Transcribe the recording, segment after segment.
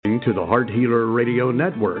to the Heart Healer Radio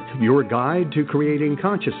Network, your guide to creating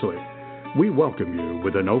consciously. We welcome you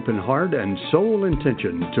with an open heart and soul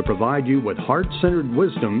intention to provide you with heart-centered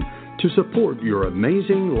wisdom to support your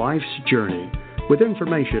amazing life's journey, with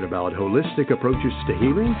information about holistic approaches to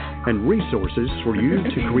healing and resources for you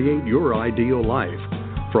to create your ideal life,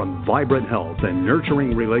 from vibrant health and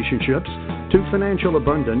nurturing relationships to financial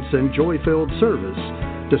abundance and joy-filled service.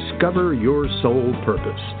 Discover your soul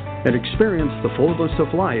purpose and experience the fullness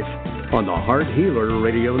of life on the Heart Healer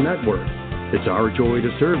Radio Network. It's our joy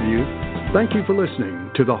to serve you. Thank you for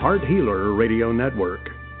listening to the Heart Healer Radio Network.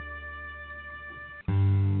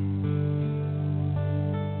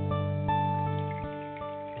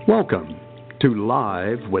 Welcome to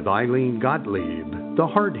Live with Ilene Gottlieb, the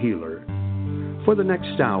Heart Healer. For the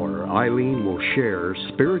next hour, Ilene will share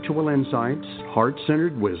spiritual insights,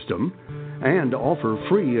 heart-centered wisdom, and offer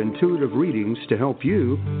free intuitive readings to help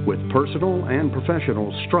you with personal and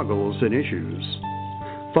professional struggles and issues.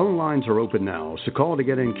 Phone lines are open now, so call to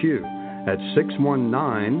get in queue at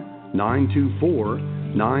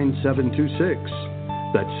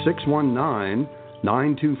 619-924-9726. That's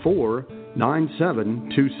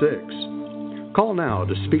 619-924-9726. Call now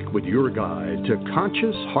to speak with your guide to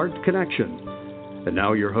Conscious Heart Connection. And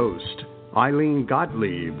now your host, Ilene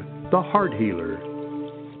Gottlieb, the Heart Healer.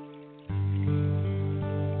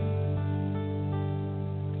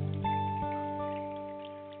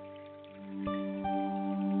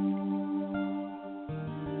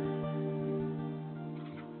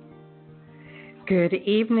 Good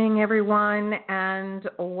evening, everyone, and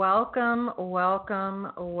welcome.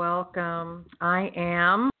 I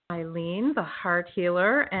am Ilene, the Heart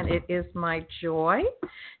Healer, and it is my joy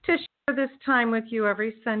to share this time with you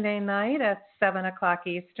every Sunday night at 7 o'clock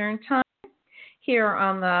Eastern Time here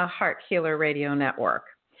on the Heart Healer Radio Network.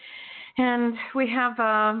 And we have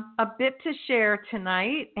a bit to share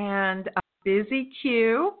tonight and a busy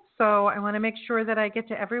queue, so I want to make sure that I get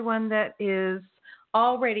to everyone that is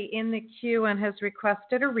already in the queue and has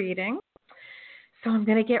requested a reading. So I'm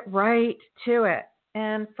going to get right to it.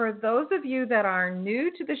 And for those of you that are new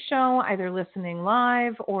to the show, either listening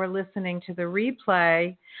live or listening to the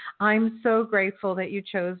replay, I'm so grateful that you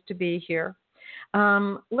chose to be here.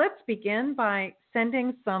 Let's begin by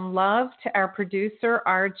sending some love to our producer,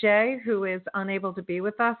 RJ, who is unable to be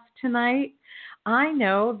with us tonight. I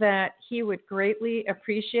know that he would greatly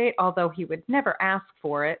appreciate, although he would never ask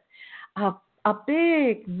for it, a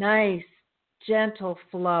big, nice, gentle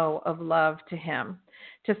flow of love to him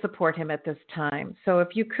to support him at this time. So if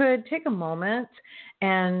you could take a moment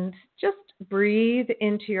and just breathe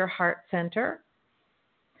into your heart center,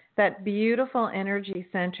 that beautiful energy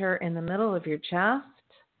center in the middle of your chest,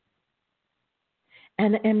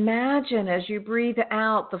 and imagine as you breathe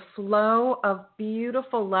out the flow of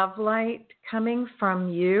beautiful love light coming from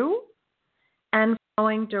you and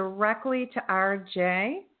flowing directly to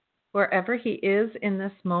RJ, wherever he is in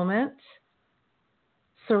this moment,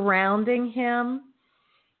 surrounding him,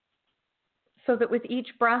 so that with each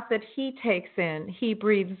breath that he takes in, he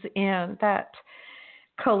breathes in that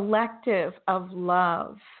collective of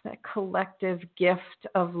love, that collective gift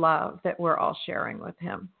of love that we're all sharing with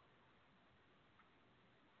him.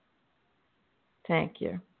 Thank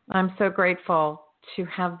you. I'm so grateful to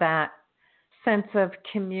have that sense of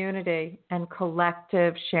community and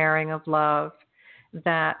collective sharing of love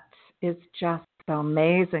that is just so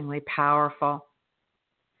amazingly powerful.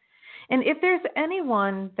 And if there's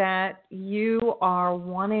anyone that you are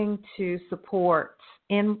wanting to support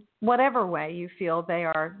in whatever way you feel they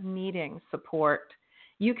are needing support,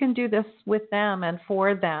 you can do this with them and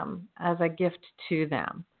for them as a gift to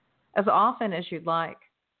them, as often as you'd like.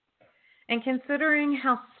 And considering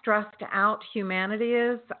how stressed out humanity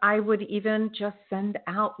is, I would even just send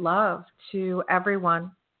out love to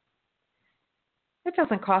everyone. It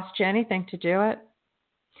doesn't cost you anything to do it.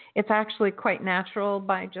 It's actually quite natural.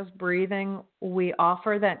 By just breathing, we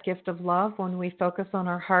offer that gift of love when we focus on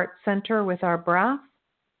our heart center with our breath.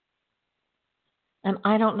 And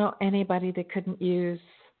I don't know anybody that couldn't use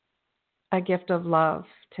a gift of love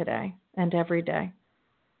today and every day.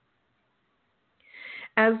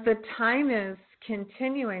 As the time is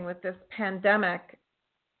continuing with this pandemic,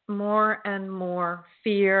 more and more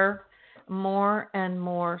fear, more and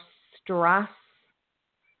more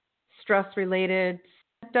stress-related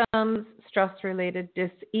symptoms, stress-related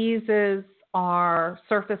diseases are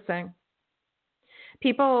surfacing.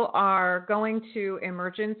 People are going to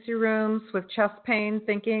emergency rooms with chest pain,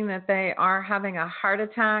 thinking that they are having a heart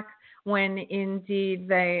attack, when indeed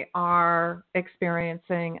they are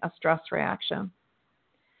experiencing a stress reaction.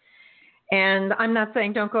 And I'm not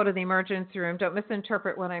saying don't go to the emergency room. Don't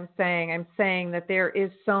misinterpret what I'm saying. I'm saying that there is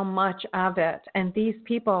so much of it, and these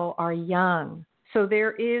people are young. So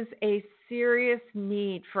there is a serious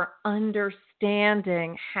need for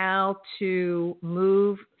understanding how to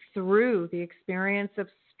move through the experience of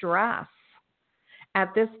stress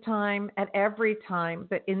at this time, at every time.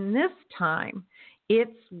 But in this time,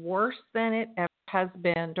 it's worse than it ever has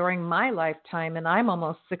been during my lifetime, and I'm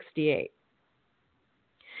almost 68.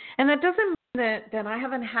 And that doesn't mean that I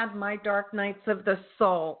haven't had my dark nights of the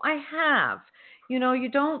soul. I have. You know, you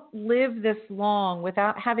don't live this long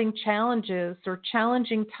without having challenges or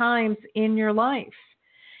challenging times in your life.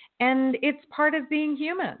 And it's part of being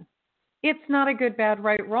human. It's not a good, bad,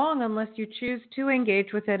 right, wrong unless you choose to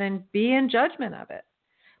engage with it and be in judgment of it.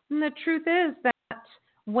 And the truth is that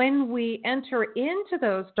when we enter into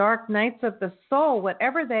those dark nights of the soul,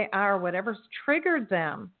 whatever they are, whatever's triggered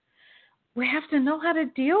them, we have to know how to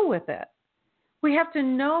deal with it. We have to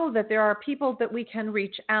know that there are people that we can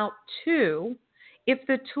reach out to if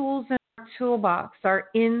the tools in our toolbox are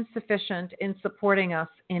insufficient in supporting us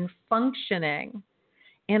in functioning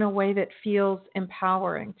in a way that feels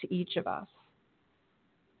empowering to each of us.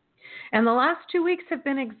 And the last 2 weeks have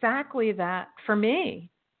been exactly that for me.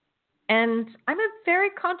 And I'm a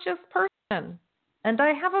very conscious person, and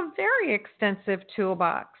I have a very extensive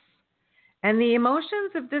toolbox. And the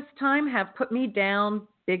emotions of this time have put me down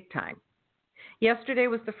big time. Yesterday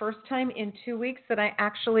was the first time in 2 weeks that I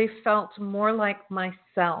actually felt more like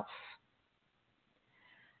myself.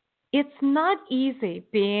 It's not easy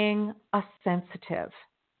being a sensitive.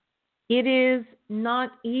 It is not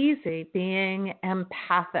easy being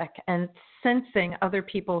empathic and sensing other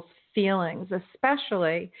people's feelings,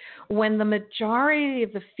 especially when the majority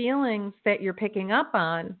of the feelings that you're picking up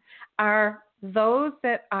on are those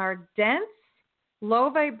that are dense, low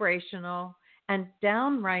vibrational, and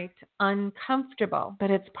downright uncomfortable,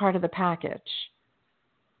 but it's part of the package.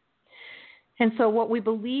 And so what we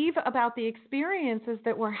believe about the experiences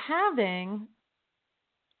that we're having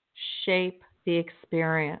shape the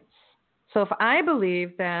experience. So if I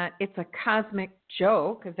believe that it's a cosmic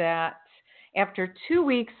joke that after 2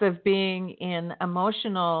 weeks of being in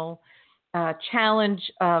emotional challenge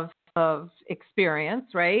of experience,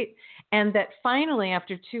 right, and that finally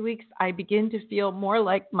after 2 weeks I begin to feel more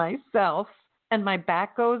like myself and my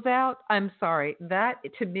back goes out, I'm sorry, that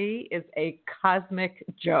to me is a cosmic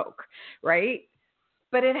joke, right?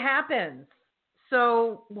 But it happens.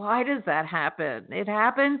 So why does that happen? It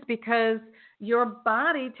happens because your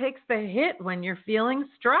body takes the hit when you're feeling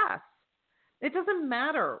stress. It doesn't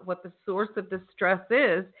matter what the source of the stress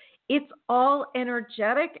is. It's all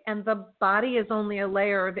energetic, and the body is only a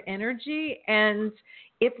layer of energy. And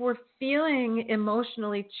if we're feeling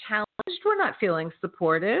emotionally challenged, we're not feeling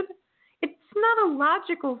supported. It's not a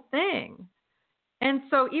logical thing. And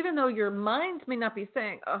so even though your mind may not be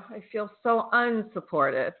saying, oh, I feel so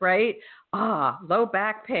unsupported, right? Low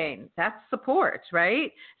back pain, that's support,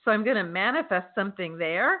 right? So I'm going to manifest something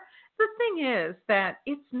there. The thing is that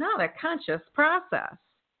it's not a conscious process.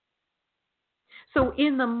 So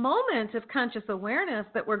in the moment of conscious awareness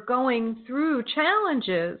that we're going through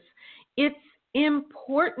challenges, it's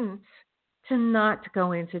important to not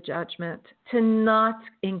go into judgment, to not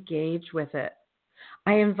engage with it.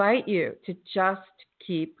 I invite you to just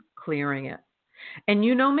keep clearing it. And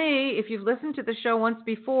you know me, if you've listened to the show once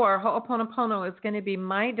before, Ho'oponopono is going to be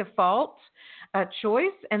my default choice,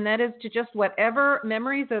 and that is to just whatever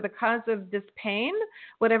memories are the cause of this pain,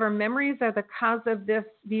 whatever memories are the cause of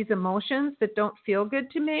these emotions that don't feel good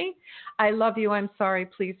to me, I love you, I'm sorry,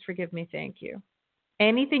 please forgive me, thank you.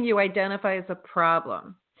 Anything you identify as a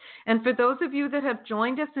problem. And for those of you that have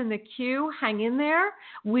joined us in the queue, hang in there.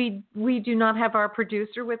 We do not have our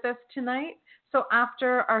producer with us tonight. So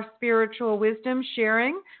after our spiritual wisdom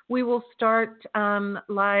sharing, we will start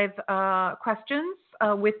live questions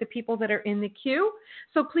with the people that are in the queue.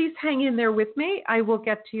 So please hang in there with me. I will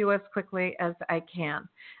get to you as quickly as I can.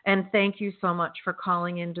 And thank you so much for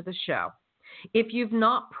calling into the show. If you've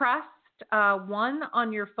not pressed 1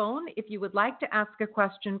 on your phone, if you would like to ask a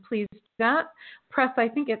question, please do that. Press, I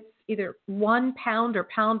think it's either £1 or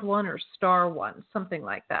 #1 or *1, something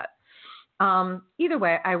like that. Either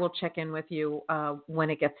way, I will check in with you when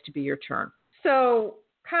it gets to be your turn. So,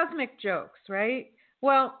 cosmic jokes, right?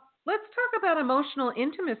 Well, let's talk about emotional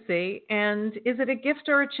intimacy, and is it a gift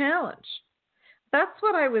or a challenge? That's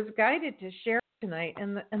what I was guided to share tonight,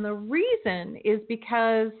 and the reason is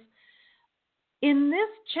because in this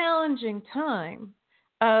challenging time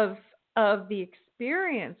of the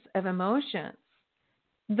experience of emotions,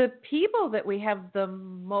 the people that we have the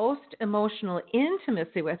most emotional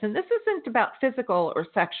intimacy with, and this isn't about physical or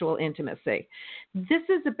sexual intimacy, this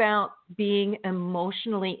is about being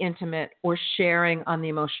emotionally intimate or sharing on the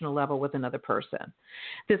emotional level with another person.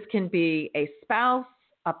 This can be a spouse,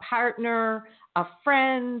 a partner, a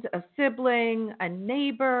friend, a sibling, a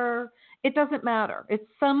neighbor. It doesn't matter. It's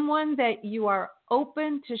someone that you are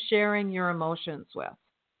open to sharing your emotions with.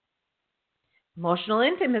 Emotional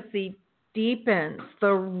intimacy deepens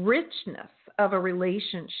the richness of a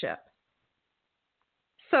relationship.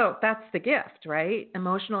 So that's the gift, right?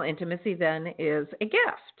 Emotional intimacy then is a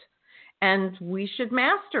gift. And we should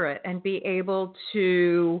master it and be able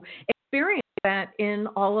to experience that in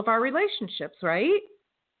all of our relationships, right?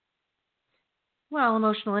 Well,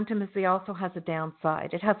 emotional intimacy also has a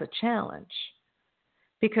downside. It has a challenge.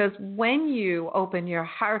 Because when you open your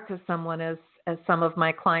heart to someone, as some of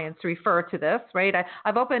my clients refer to this, right?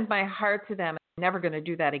 I've opened my heart to them. I'm never going to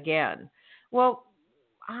do that again. Well,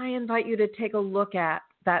 I invite you to take a look at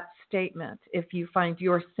that statement if you find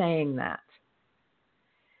you're saying that.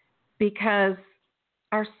 Because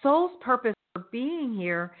our soul's purpose for being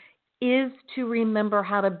here is to remember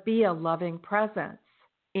how to be a loving presence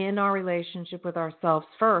in our relationship with ourselves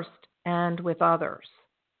first and with others.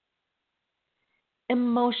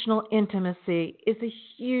 Emotional intimacy is a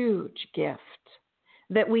huge gift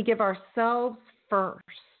that we give ourselves first.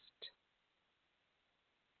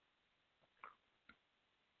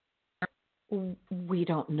 We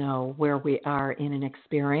don't know where we are in an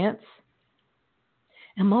experience.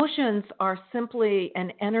 Emotions are simply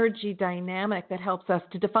an energy dynamic that helps us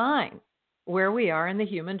to define where we are in the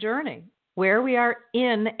human journey, where we are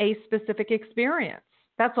in a specific experience.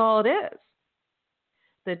 That's all it is.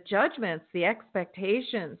 The judgments, the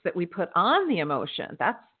expectations that we put on the emotion,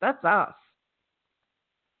 that's us.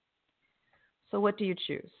 So what do you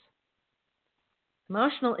choose?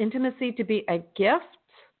 Emotional intimacy to be a gift,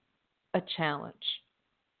 a challenge.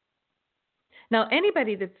 Now,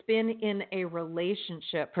 anybody that's been in a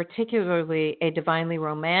relationship, particularly a divinely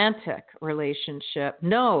romantic relationship,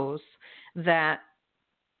 knows that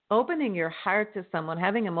opening your heart to someone,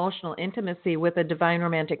 having emotional intimacy with a divine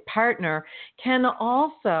romantic partner can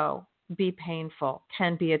also be painful,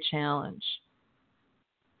 can be a challenge.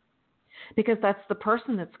 Because that's the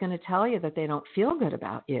person that's going to tell you that they don't feel good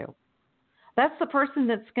about you. That's the person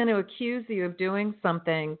that's going to accuse you of doing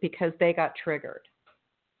something because they got triggered.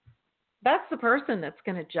 That's the person that's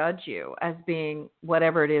going to judge you as being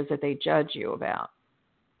whatever it is that they judge you about.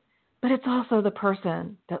 But it's also the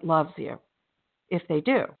person that loves you, if they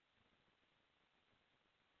do.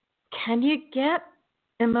 Can you get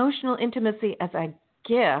emotional intimacy as a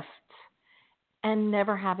gift and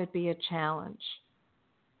never have it be a challenge?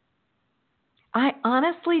 I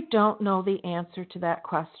honestly don't know the answer to that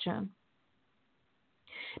question,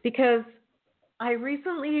 because I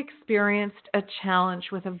recently experienced a challenge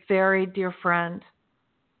with a very dear friend,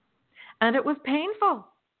 and it was painful.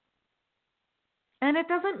 And it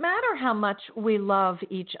doesn't matter how much we love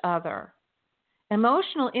each other.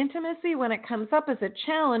 Emotional intimacy, when it comes up, is a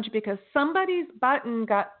challenge because somebody's button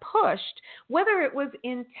got pushed, whether it was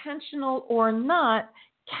intentional or not,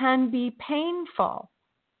 can be painful.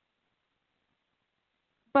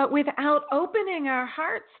 But without opening our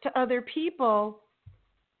hearts to other people,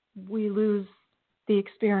 we lose the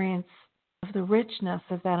experience of the richness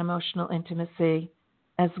of that emotional intimacy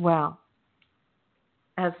as well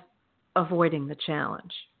as avoiding the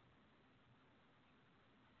challenge.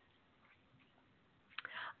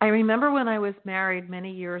 I remember when I was married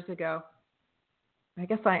many years ago. I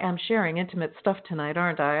guess I am sharing intimate stuff tonight,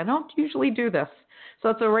 aren't I? I don't usually do this, so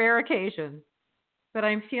it's a rare occasion. But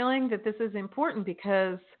I'm feeling that this is important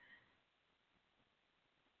because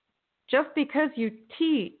just because you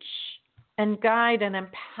teach and guide and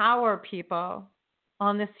empower people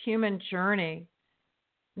on this human journey,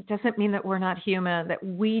 it doesn't mean that we're not human, that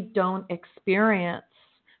we don't experience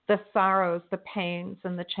the sorrows, the pains,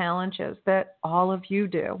 and the challenges that all of you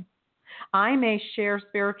do. I may share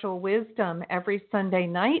spiritual wisdom every Sunday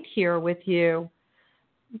night here with you,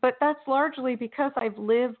 but that's largely because I've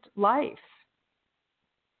lived life.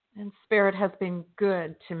 And Spirit has been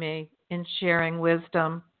good to me in sharing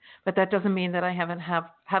wisdom, but that doesn't mean that I haven't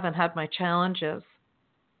had my challenges.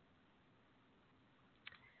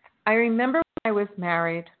 I remember when I was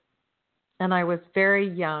married and I was very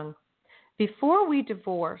young. Before we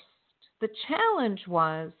divorced, the challenge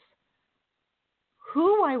was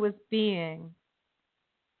who I was being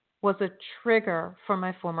was a trigger for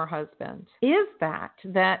my former husband. Is that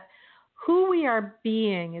who we are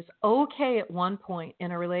being is okay at one point in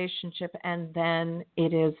a relationship and then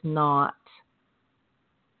it is not?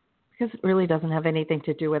 because it really doesn't have anything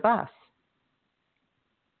to do with us.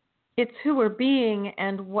 It's who we're being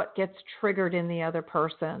and what gets triggered in the other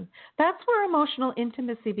person. That's where emotional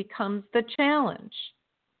intimacy becomes the challenge.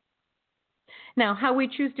 Now, how we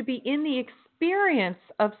choose to be in the experience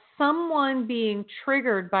of someone being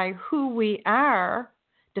triggered by who we are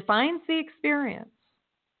defines the experience.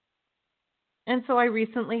 And so I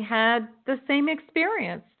recently had the same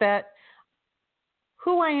experience, that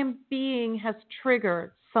who I am being has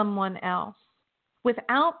triggered someone else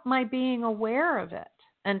without my being aware of it.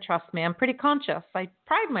 And trust me, I'm pretty conscious. I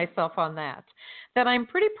pride myself on that I'm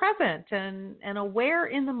pretty present and aware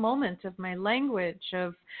in the moment of my language,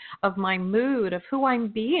 of my mood, of who I'm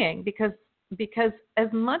being, because as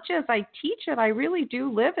much as I teach it, I really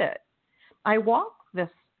do live it. I walk this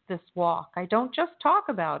walk. I don't just talk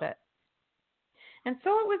about it. And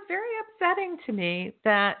so it was very upsetting to me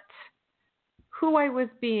that who I was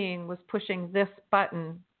being was pushing this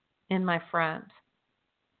button in my friend.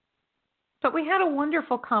 But we had a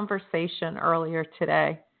wonderful conversation earlier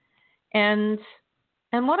today. And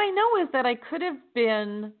what I know is that I could have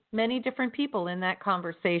been many different people in that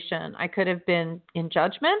conversation. I could have been in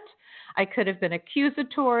judgment. I could have been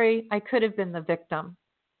accusatory. I could have been the victim.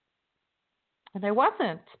 And I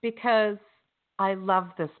wasn't, because I love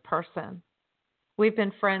this person. We've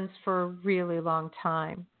been friends for a really long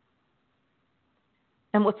time.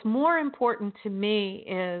 And what's more important to me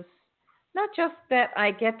is not just that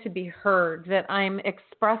I get to be heard, that I'm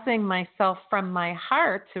expressing myself from my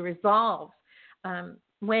heart to resolve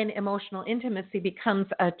when emotional intimacy becomes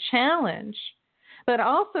a challenge, but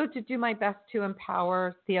also to do my best to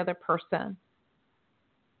empower the other person.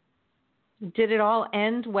 Did it all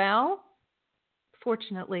end well?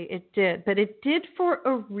 Fortunately, it did, but it did for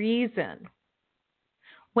a reason.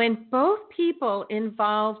 When both people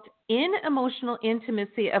involved in emotional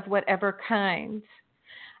intimacy of whatever kind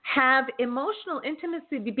have emotional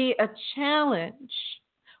intimacy to be a challenge,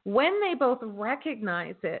 when they both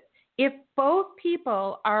recognize it, if both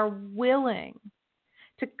people are willing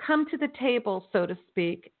to come to the table, so to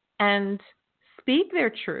speak, and speak their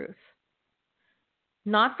truth,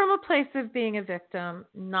 not from a place of being a victim,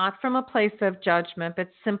 not from a place of judgment, but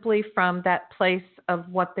simply from that place of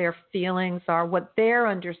what their feelings are, what their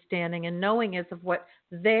understanding and knowing is of what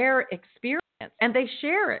their experience, and they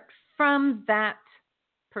share it from that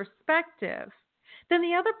perspective, then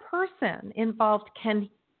the other person involved can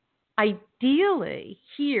ideally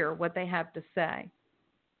hear what they have to say.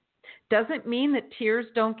 Doesn't mean that tears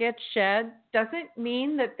don't get shed, doesn't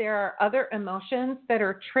mean that there are other emotions that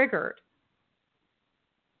are triggered.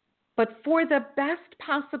 But for the best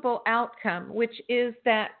possible outcome, which is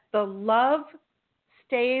that the love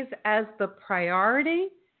stays as the priority,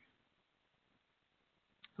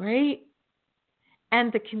 right?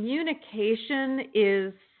 And the communication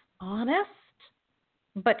is honest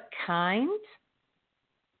but kind,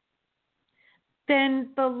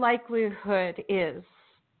 then the likelihood is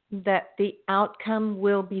that the outcome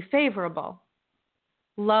will be favorable.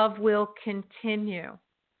 Love will continue.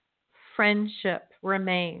 Friendship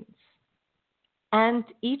remains. And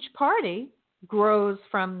each party grows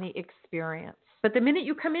from the experience. But the minute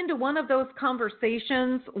you come into one of those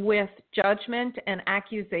conversations with judgment and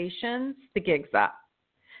accusations, the gig's up.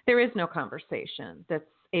 There is no conversation that's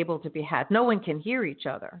able to be had. No one can hear each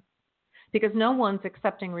other because no one's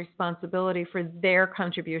accepting responsibility for their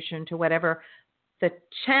contribution to whatever the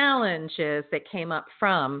challenge is that came up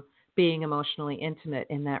from being emotionally intimate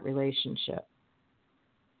in that relationship.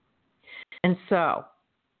 And so,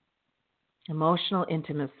 emotional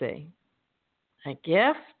intimacy, a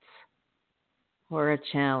gift or a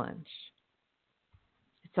challenge?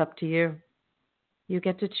 It's up to you. You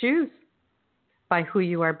get to choose by who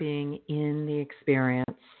you are being in the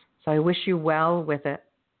experience. So I wish you well with it.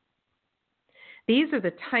 These are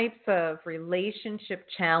the types of relationship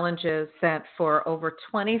challenges that for over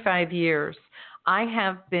 25 years I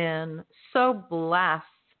have been so blessed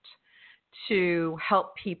to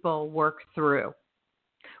help people work through.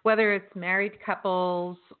 Whether it's married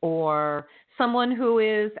couples or someone who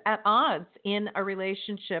is at odds in a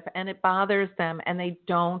relationship and it bothers them and they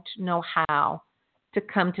don't know how to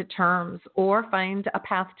come to terms or find a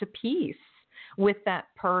path to peace with that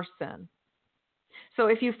person. So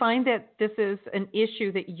if you find that this is an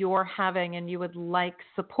issue that you're having and you would like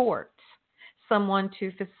support, someone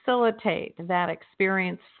to facilitate that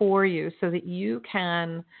experience for you so that you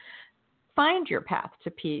can find your path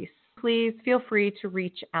to peace, please feel free to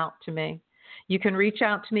reach out to me. You can reach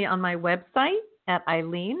out to me on my website at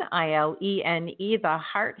Ilene, ILENE,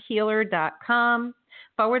 thehearthealer.com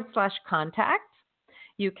 /contact.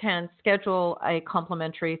 you can schedule a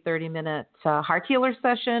complimentary 30-minute heart healer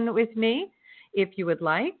session with me if you would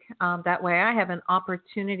like. That way I have an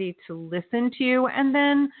opportunity to listen to you and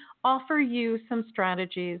then offer you some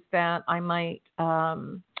strategies that I might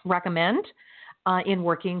recommend in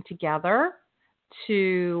working together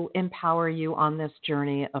to empower you on this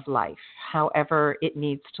journey of life, however it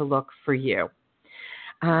needs to look for you.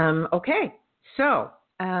 Okay, so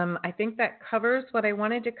I think that covers what I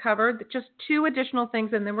wanted to cover. Just two additional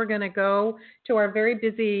things, and then we're going to go to our very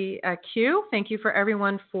busy queue. Thank you for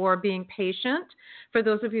everyone for being patient. For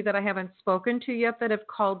those of you that I haven't spoken to yet that have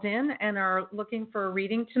called in and are looking for a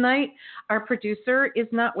reading tonight, our producer is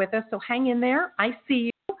not with us, so hang in there. I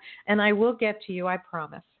see you, and I will get to you, I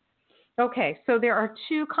promise. Okay, so there are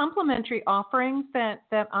two complimentary offerings that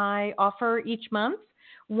I offer each month.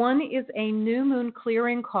 One is a new moon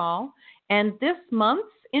clearing call, and this month,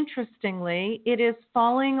 interestingly, it is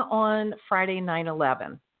falling on Friday,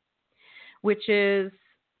 9/11, which is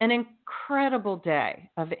an incredible day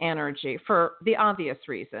of energy for the obvious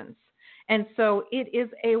reasons. And so it is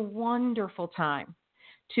a wonderful time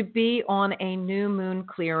to be on a new moon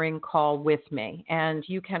clearing call with me. And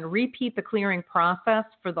you can repeat the clearing process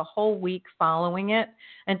for the whole week following it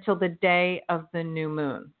until the day of the new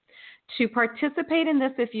moon. To participate in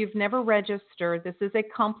this, if you've never registered, this is a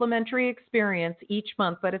complimentary experience each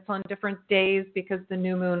month, but it's on different days because the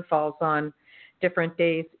new moon falls on different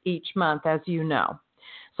days each month, as you know.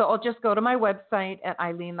 So I'll just go to my website at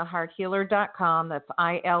IleneTheHeartHealer.com. That's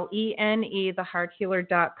ILENE,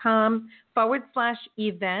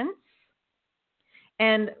 thehearthealer.com/events.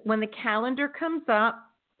 And when the calendar comes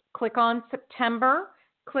up, click on September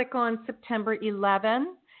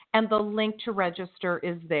 11, and the link to register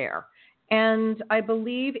is there. And I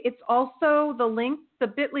believe it's also the link, the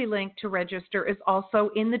bit.ly link to register is also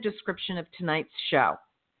in the description of tonight's show.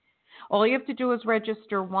 All you have to do is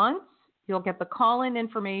register once. You'll get the call-in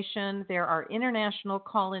information. There are international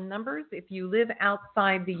call-in numbers if you live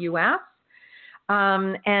outside the U.S.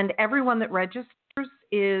 And everyone that registers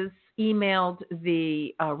is emailed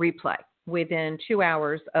the replay within 2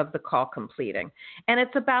 hours of the call completing. And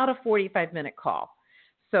it's about a 45-minute call.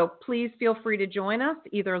 So please feel free to join us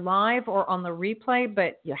either live or on the replay,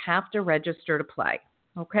 but you have to register to play,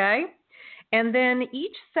 okay? And then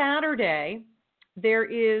each Saturday, there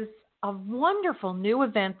is a wonderful new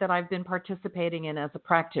event that I've been participating in as a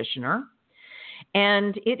practitioner,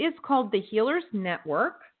 and it is called the Healers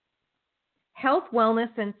Network Health,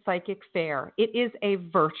 Wellness, and Psychic Fair. It is a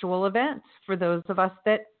virtual event for those of us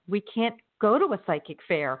that we can't go to a psychic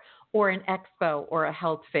fair or an expo or a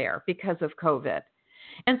health fair because of COVID.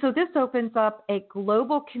 And so this opens up a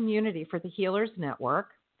global community for the Healers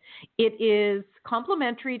Network. It is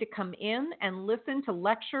complimentary to come in and listen to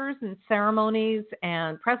lectures and ceremonies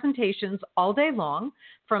and presentations all day long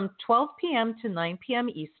from 12 p.m. to 9 p.m.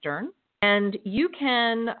 Eastern. And you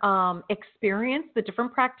can experience the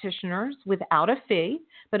different practitioners without a fee.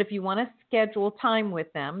 But if you want to schedule time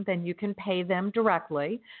with them, then you can pay them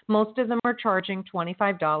directly. Most of them are charging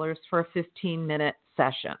 $25 for a 15-minute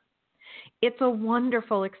session. It's a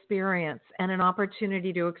wonderful experience and an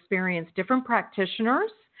opportunity to experience different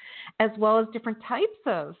practitioners as well as different types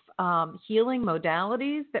of healing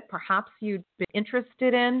modalities that perhaps you'd been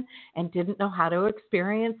interested in and didn't know how to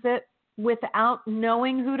experience it without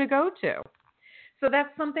knowing who to go to. So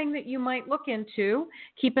that's something that you might look into.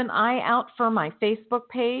 Keep an eye out for my Facebook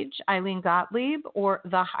page, Ilene Gottlieb, or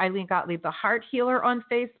the Ilene Gottlieb, the Heart Healer on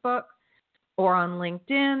Facebook, or on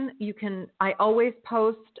LinkedIn. I always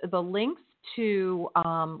post the links to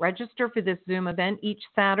register for this Zoom event each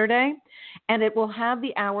Saturday, and it will have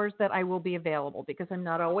the hours that I will be available because I'm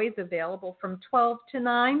not always available from 12 to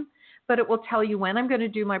 9, but it will tell you when I'm going to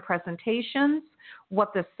do my presentations,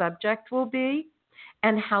 what the subject will be,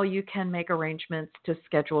 and how you can make arrangements to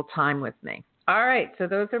schedule time with me. All right, so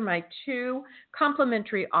those are my two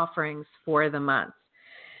complimentary offerings for the month.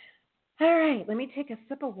 All right, let me take a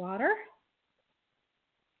sip of water.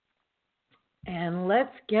 And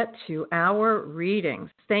let's get to our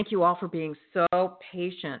readings. Thank you all for being so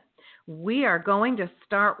patient. We are going to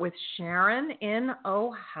start with Sharon in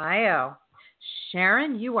Ohio.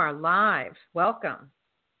 Sharon, you are live. Welcome.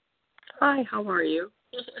 Hi, how are you?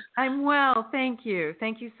 I'm well, thank you.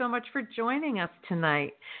 Thank you so much for joining us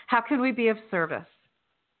tonight. How can we be of service?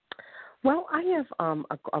 Well, I have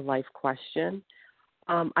a life question.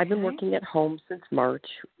 I've been working at home since March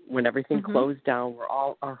when everything closed down.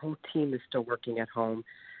 Our whole team is still working at home.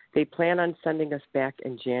 They plan on sending us back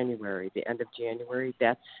in January, the end of January.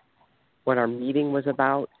 That's what our meeting was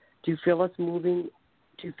about. Do you feel us moving?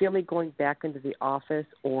 Do you feel me going back into the office,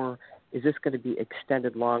 or is this going to be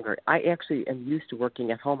extended longer? I actually am used to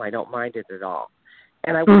working at home. I don't mind it at all.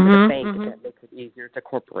 And I work at a bank if that makes it easier. It's a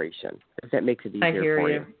corporation if that makes it easier for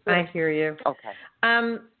you. I hear you.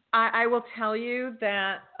 Okay. I will tell you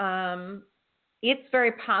that it's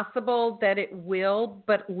very possible that it will,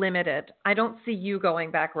 but limited. I don't see you going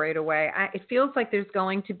back right away. It feels like there's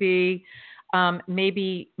going to be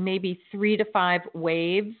maybe 3 to 5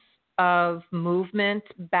 waves of movement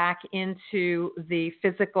back into the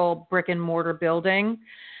physical brick and mortar building.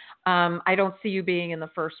 I don't see you being in the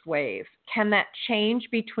first wave. Can that change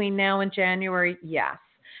between now and January? Yes.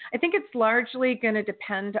 I think it's largely going to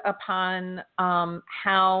depend upon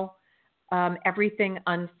how everything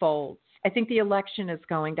unfolds. I think the election is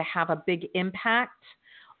going to have a big impact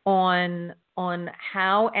on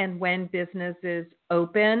how and when businesses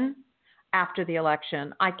open after the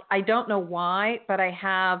election. I don't know why, but I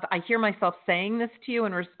hear myself saying this to you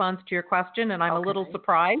in response to your question, and I'm a little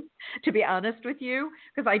surprised, to be honest with you,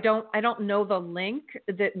 because I don't know the link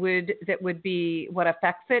that would be what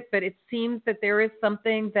affects it, but it seems that there is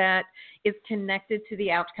something that is connected to the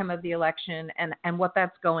outcome of the election and what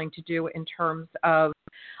that's going to do in terms of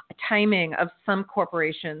timing of some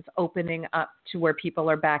corporations opening up to where people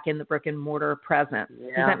are back in the brick and mortar presence.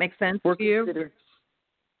 Yeah. Does that make sense to you?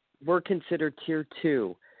 We're considered tier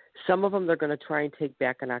 2. Some of them they're going to try and take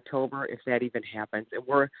back in October, if that even happens. And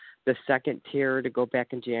we're the second tier to go back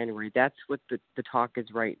in January. That's what the talk is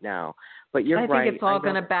right now. But you're right. I think it's all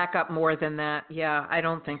going to back up more than that. Yeah, I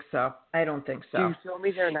don't think so. Do you feel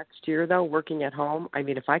me there next year, though, working at home? I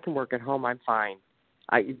mean, if I can work at home, I'm fine.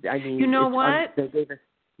 I mean, you know what?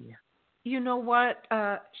 Yeah. You know what,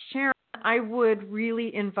 Sharon? I would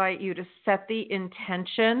really invite you to set the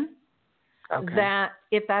intention that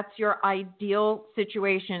if that's your ideal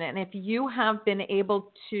situation, and if you have been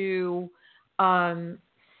able to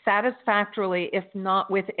satisfactorily, if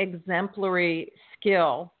not with exemplary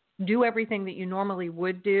skill, do everything that you normally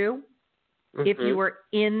would do, if you were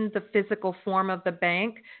in the physical form of the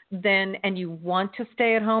bank, then and you want to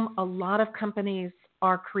stay at home, a lot of companies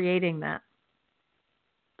are creating that.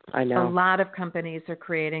 I know. A lot of companies are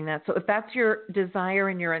creating that. So if that's your desire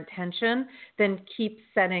and your intention, then keep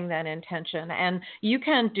setting that intention. And you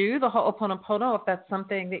can do the Ho'oponopono if that's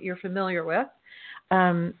something that you're familiar with.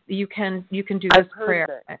 You can do this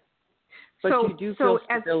prayer. But you do feel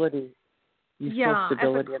stability. You feel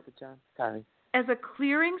stability at the job. Sorry. As a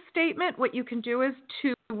clearing statement, what you can do is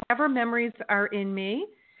to whatever memories are in me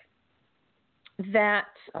that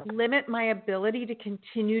limit my ability to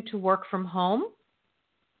continue to work from home,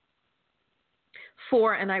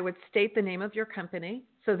 and I would state the name of your company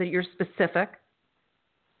so that you're specific,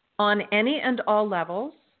 on any and all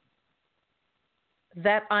levels,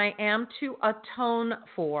 that I am to atone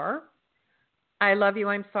for. I love you,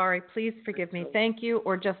 I'm sorry, please forgive me, thank you,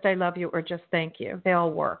 or just I love you, or just thank you. They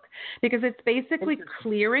all work. Because it's basically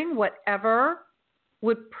clearing whatever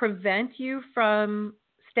would prevent you from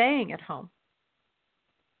staying at home,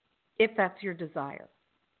 if that's your desire.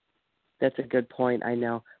 That's a good point, I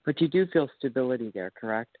know. But you do feel stability there,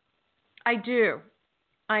 correct? I do.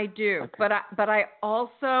 Okay. But I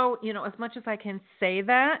also, as much as I can say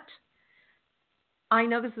that, I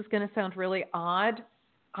know this is going to sound really odd.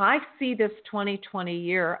 I see this 2020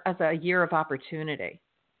 year as a year of opportunity.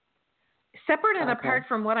 Separate and apart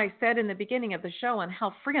from what I said in the beginning of the show on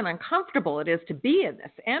how friggin' uncomfortable it is to be in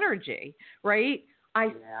this energy, right?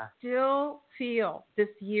 I still feel this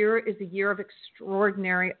year is a year of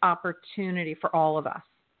extraordinary opportunity for all of us.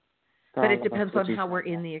 But it depends on how we're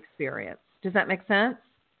in the experience. Does that make sense?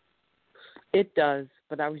 It does,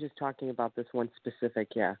 but I was just talking about this one specific,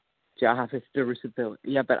 job is stability.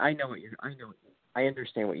 Yeah, but I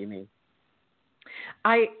understand what you mean.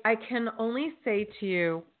 I can only say to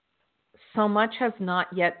you, so much has not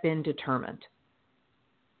yet been determined.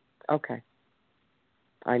 Okay.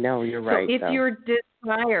 I know, you're right.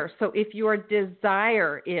 So if your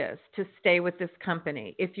desire is to stay with this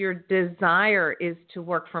company, if your desire is to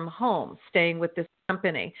work from home, staying with this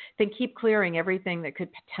company, then keep clearing everything that could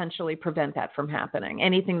potentially prevent that from happening,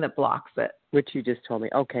 anything that blocks it. Which you just told me.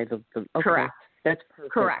 Okay. Correct. That's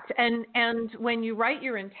perfect. Correct. And when you write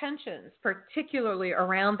your intentions, particularly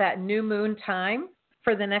around that new moon time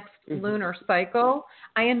for the next lunar cycle,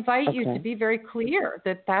 I invite you to be very clear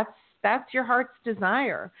that that's your heart's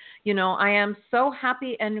desire. I am so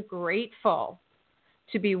happy and grateful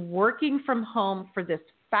to be working from home for this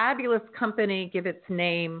fabulous company, give its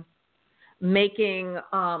name, making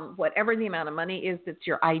whatever the amount of money is that's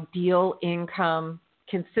your ideal income,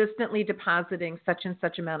 consistently depositing such and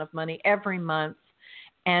such amount of money every month,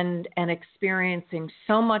 and experiencing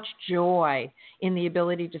so much joy in the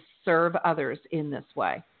ability to serve others in this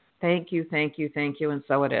way. Thank you, thank you, thank you, and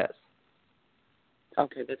so it is.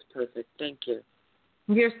 Okay, that's perfect. Thank you.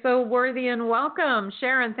 You're so worthy and welcome.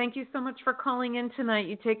 Sharon, thank you so much for calling in tonight.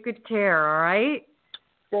 You take good care, all right?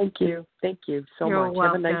 Thank you. Thank you so You're much.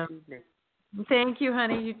 welcome. Have a nice evening. Thank you,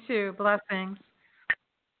 honey. You too. Blessings.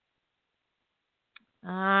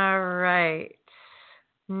 All right.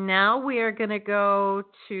 Now we are going to go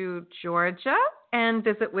to Georgia and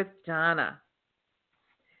visit with Donna.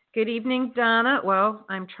 Good evening, Donna. Well,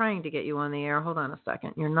 I'm trying to get you on the air. Hold on a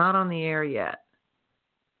second. You're not on the air yet.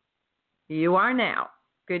 You are now.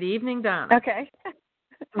 Good evening, Donna. Okay.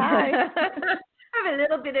 Hi. I have a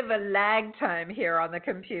little bit of a lag time here on the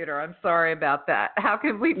computer. I'm sorry about that. How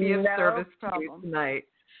can we be of service to you tonight?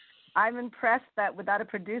 I'm impressed that without a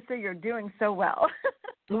producer, you're doing so well.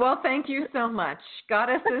 Well, thank you so much.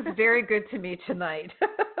 Goddess is very good to me tonight.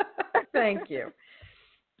 Thank you.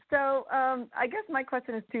 So I guess my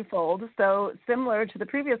question is twofold. So similar to the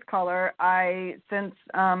previous caller, since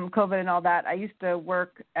COVID and all that, I used to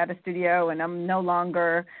work at a studio, and I'm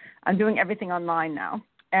doing everything online now.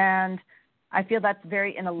 And I feel that's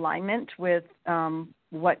very in alignment with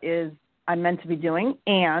what I'm meant to be doing,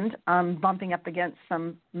 and I'm bumping up against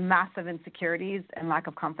some massive insecurities and lack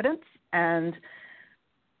of confidence, and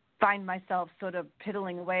find myself sort of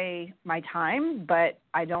piddling away my time, but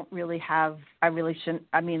I really shouldn't.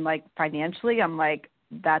 I mean, like financially, I'm like,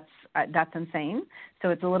 that's insane. So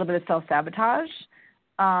it's a little bit of self-sabotage.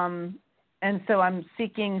 And so I'm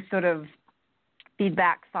seeking sort of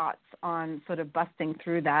feedback, thoughts on sort of busting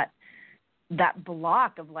through that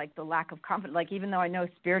block of like the lack of confidence. Like, even though I know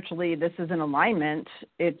spiritually this is in alignment,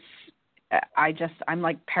 I'm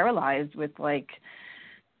like paralyzed with like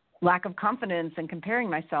lack of confidence and comparing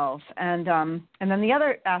myself. And then the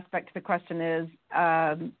other aspect to the question is,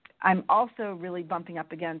 I'm also really bumping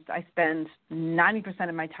up against, I spend 90%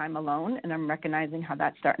 of my time alone, and I'm recognizing how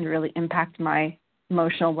that's starting to really impact my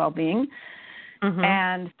emotional well-being. Mm-hmm.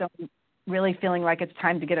 And so I'm really feeling like it's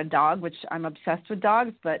time to get a dog, which I'm obsessed with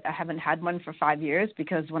dogs, but I haven't had one for 5 years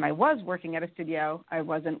because when I was working at a studio, I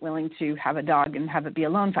wasn't willing to have a dog and have it be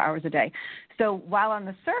alone for hours a day. So while on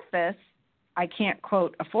the surface, I can't,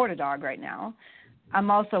 quote, afford a dog right now,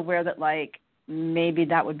 I'm also aware that, like, maybe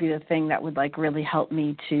that would be the thing that would, like, really help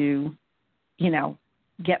me to,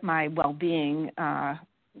 get my well-being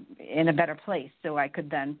in a better place so I could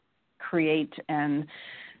then create and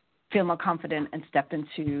feel more confident and step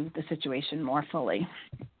into the situation more fully.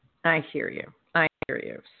 I hear you.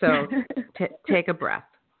 So take a breath.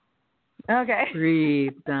 Okay.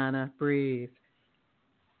 Breathe, Donna, breathe.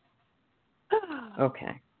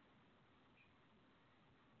 Okay.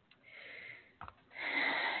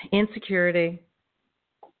 Insecurity,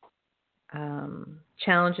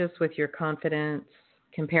 challenges with your confidence,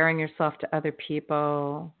 comparing yourself to other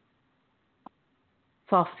people.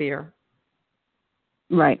 It's all fear.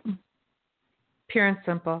 Right. Pure and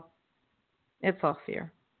simple. It's all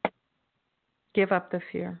fear. Give up the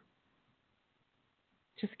fear.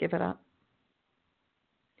 Just give it up.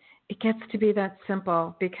 It gets to be that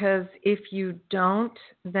simple, because if you don't,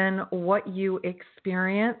 then what you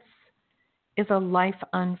experience is a life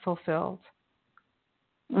unfulfilled.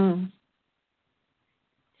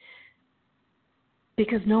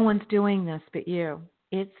 Because no one's doing this but you.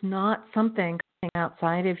 It's not something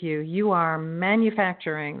outside of you. You are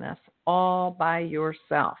manufacturing this all by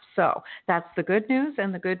yourself. So that's the good news,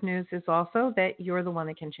 and the good news is also that you're the one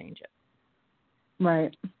that can change it.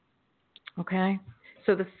 Right. Okay?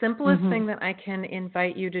 So the simplest thing that I can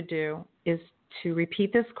invite you to do is to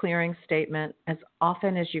repeat this clearing statement as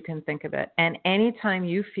often as you can think of it. And anytime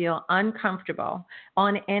you feel uncomfortable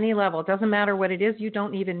on any level, it doesn't matter what it is, you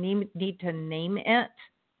don't even need to name it,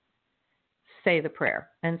 say the prayer.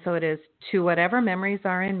 And so it is, to whatever memories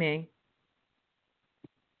are in me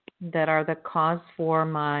that are the cause for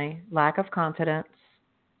my lack of confidence,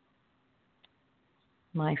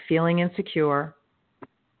 my feeling insecure,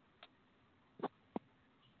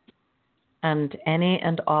 and any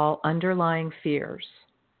and all underlying fears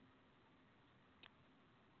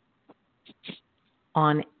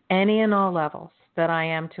on any and all levels that I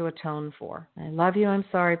am to atone for. I love you, I'm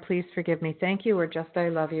sorry, please forgive me, thank you, or just I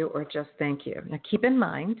love you, or just thank you. Now keep in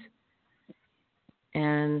mind,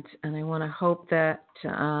 and I want to hope that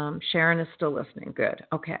Sharon is still listening. Good.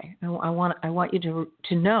 Okay. I want you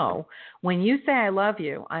to know, when you say I love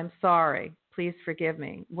you, I'm sorry, please forgive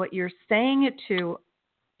me, what you're saying it to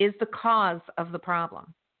is the cause of the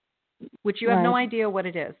problem, which you have no idea what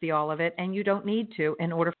it is, the all of it, and you don't need to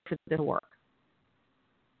in order for this to work.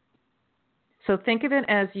 So think of it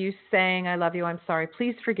as you saying, I love you, I'm sorry,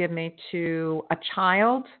 please forgive me, to a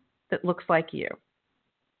child that looks like you.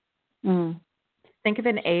 Think of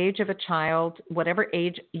an age of a child, whatever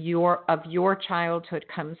age of your childhood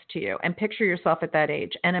comes to you, and picture yourself at that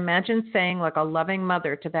age. And imagine saying, like a loving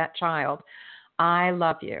mother to that child, I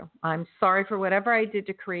love you. I'm sorry for whatever I did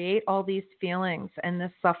to create all these feelings and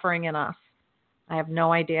this suffering in us. I have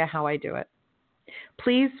no idea how I do it.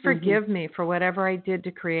 Please forgive me for whatever I did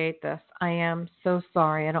to create this. I am so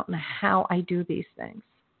sorry. I don't know how I do these things.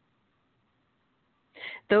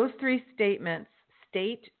 Those 3 statements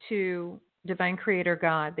state to Divine Creator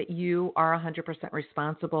God that you are 100%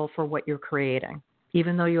 responsible for what you're creating,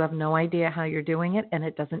 even though you have no idea how you're doing it, and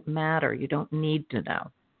it doesn't matter. You don't need to know.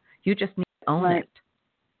 You just need to own it.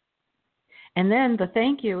 And then the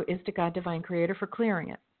thank you is to God, Divine Creator, for clearing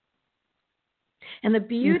it. And the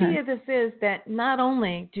beauty of this is that not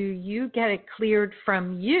only do you get it cleared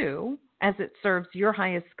from you as it serves your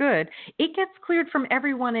highest good, it gets cleared from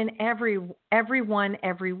everyone and everyone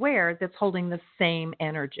everywhere that's holding the same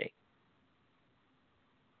energy.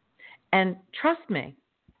 And trust me,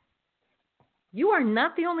 you are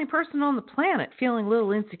not the only person on the planet feeling a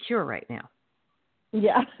little insecure right now.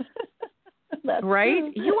 Yeah. That's right?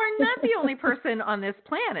 true. You are not the only person on this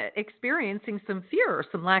planet experiencing some fear or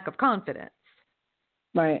some lack of confidence.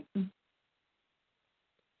 Right. You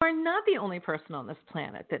are not the only person on this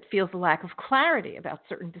planet that feels a lack of clarity about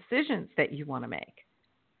certain decisions that you want to make.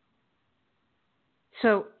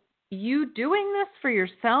 So you doing this for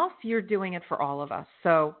yourself, you're doing it for all of us.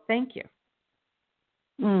 So thank you.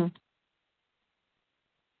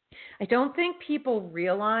 I don't think people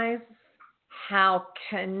realize how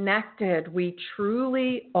connected we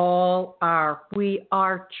truly all are. We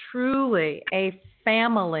are truly a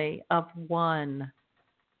family of one,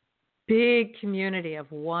 big community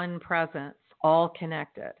of one presence, all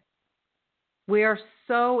connected. We are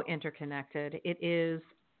so interconnected. It is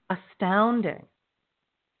astounding.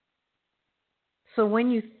 So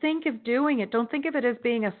when you think of doing it, don't think of it as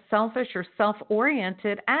being a selfish or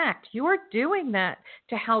self-oriented act. You're doing that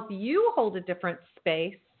to help you hold a different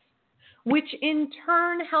space, which in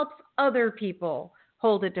turn helps other people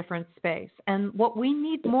hold a different space. And what we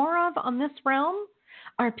need more of on this realm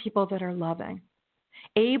are people that are loving,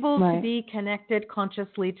 able to be connected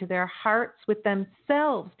consciously to their hearts with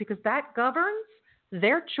themselves, because that governs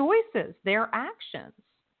their choices, their actions.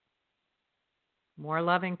 More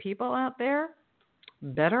loving people out there,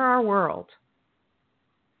 better our world.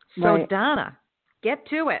 So Donna, get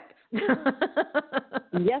to it.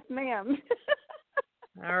 Yes, ma'am.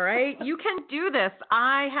 All right. You can do this.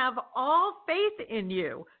 I have all faith in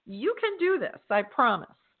you. You can do this. I promise.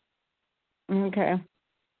 Okay.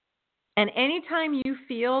 And anytime you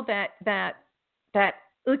feel that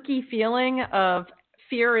icky feeling of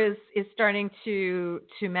fear is starting to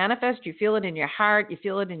manifest, you feel it in your heart, you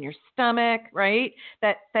feel it in your stomach, right?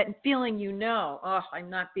 That feeling, I'm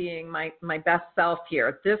not being my best self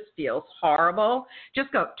here. This feels horrible.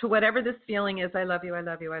 Just go to whatever this feeling is. I love you, I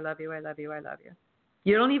love you, I love you, I love you, I love you.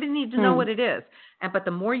 You don't even need to know what it is. But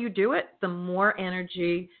the more you do it, the more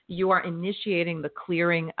energy you are initiating the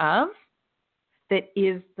clearing of that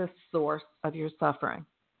is the source of your suffering,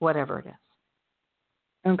 whatever it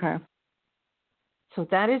is. Okay. So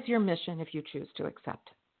that is your mission if you choose to accept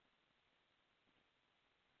it.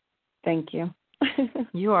 Thank you.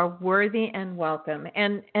 You are worthy and welcome.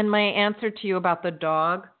 And my answer to you about the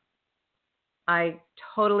dog, I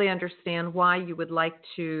totally understand why you would like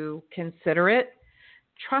to consider it.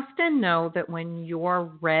 Trust and know that when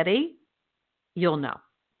you're ready, you'll know.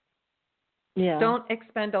 Yeah. Don't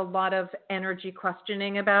expend a lot of energy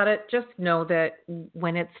questioning about it. Just know that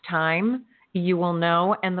when it's time, you will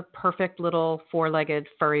know, and the perfect little four-legged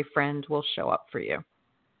furry friend will show up for you.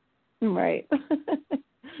 Right.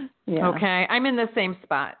 Yeah. Okay. I'm in the same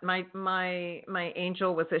spot. My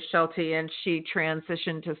angel was a Sheltie, and she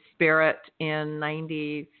transitioned to spirit in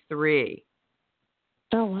 93.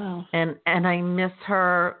 Oh, wow. And I miss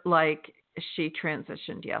her like she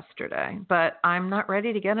transitioned yesterday. But I'm not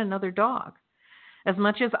ready to get another dog. As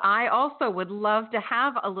much as I also would love to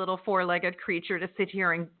have a little four-legged creature to sit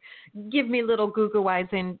here and give me little goo-goo eyes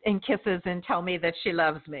and kisses and tell me that she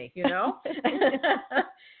loves me,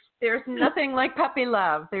 There's nothing like puppy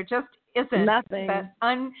love. There just isn't. Nothing. That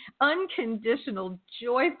unconditional,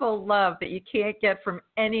 joyful love that you can't get from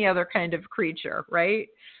any other kind of creature, right?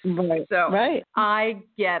 Right. So I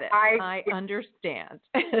get it. I understand.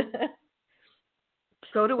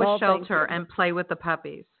 Go to a shelter and play with the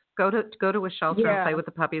puppies. Go to a shelter and play with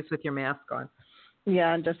the puppies with your mask on.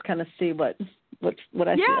 Yeah, and just kind of see what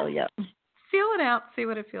I feel. Yeah. Feel it out. See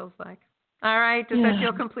what it feels like. All right. Does that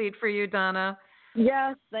feel complete for you, Donna?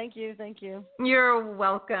 Yes, thank you. Thank you. You're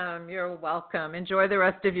welcome. You're welcome. Enjoy the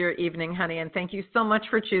rest of your evening, honey, and thank you so much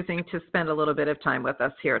for choosing to spend a little bit of time with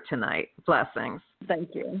us here tonight. Blessings.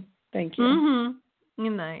 Thank you. Thank you. Mm-hmm.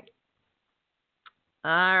 Good night.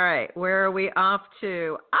 All right. Where are we off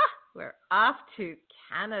to? We're off to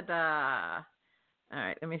Canada. All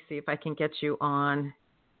right. Let me see if I can get you on.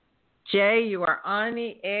 Jay, you are on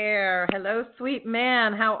the air. Hello, sweet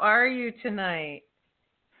man. How are you tonight?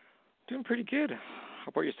 Doing pretty good. How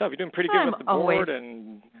about yourself? You're doing pretty good with the board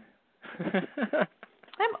and.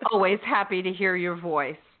 I'm always happy to hear your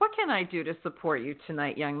voice. What can I do to support you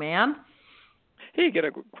tonight, young man? Hey, I got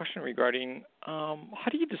a question regarding how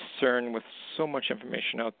do you discern with so much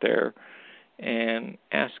information out there and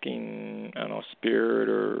asking, I don't know, spirit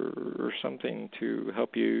or something to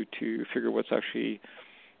help you to figure what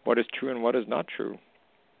is true and what is not true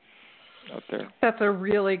out there? That's a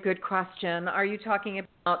really good question. Are you talking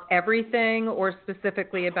about everything or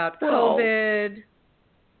specifically about COVID?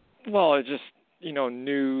 Well, it's just,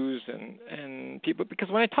 news and people, because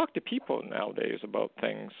when I talk to people nowadays about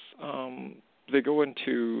things, they go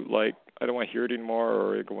into I don't want to hear it anymore,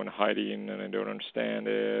 or they go into hiding and I don't understand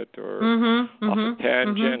it, or off a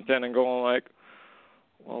tangent, and I'm going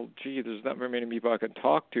well, gee, there's not very many people I can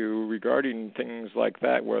talk to regarding things like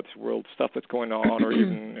that, where it's world stuff that's going on, or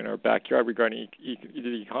even in our backyard regarding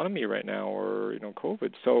the economy right now, or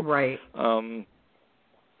COVID. So right.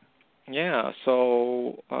 Yeah.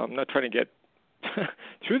 So I'm not trying to get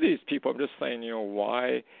through these people. I'm just saying,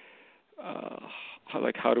 why.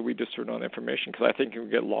 How do we discern on information? Because I think we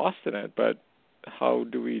get lost in it, but how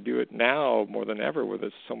do we do it now more than ever, where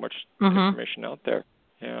there's so much information out there?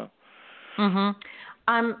 Yeah.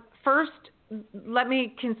 First, let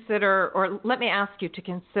me ask you to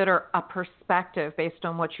consider a perspective based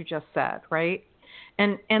on what you just said, right?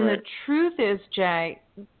 And right. The truth is, Jay,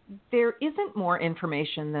 there isn't more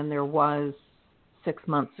information than there was 6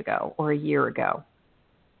 months ago or a year ago.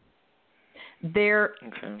 There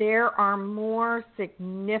are more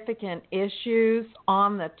significant issues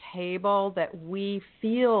on the table that we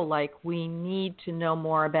feel like we need to know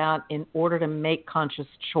more about in order to make conscious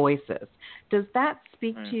choices. Does that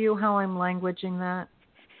speak to you, how I'm languaging that?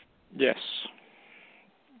 Yes.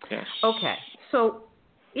 Okay. So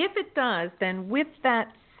if it does, then with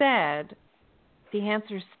that said, the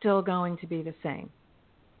answer is still going to be the same.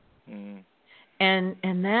 And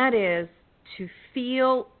that is to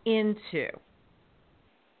feel into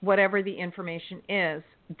whatever the information is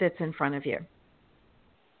that's in front of you.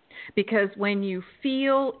 Because when you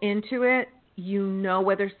feel into it, you know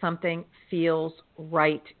whether something feels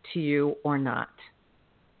right to you or not.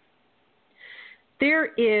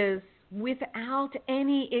 There is, without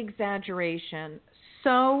any exaggeration,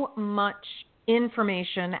 so much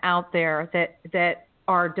information out there that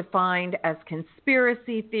are defined as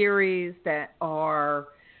conspiracy theories, that are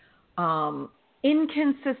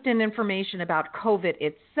inconsistent information about COVID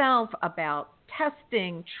itself, about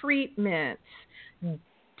testing, treatments,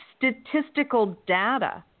 statistical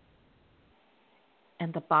data.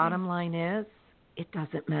 And the bottom line is, it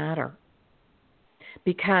doesn't matter.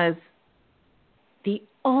 Because the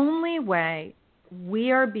only way we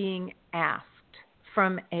are being asked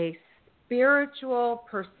from a spiritual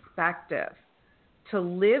perspective to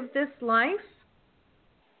live this life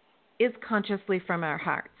is consciously from our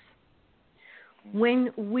hearts. When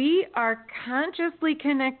we are consciously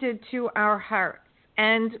connected to our hearts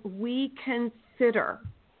and we consider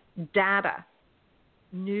data,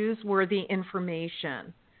 newsworthy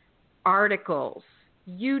information, articles,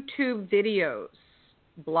 YouTube videos,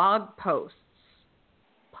 blog posts,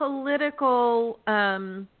 political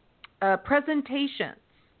presentations,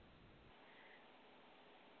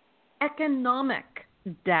 economic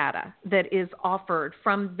data that is offered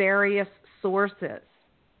from various sources,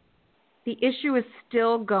 the issue is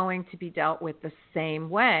still going to be dealt with the same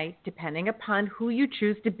way, depending upon who you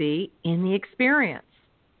choose to be in the experience.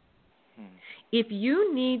 If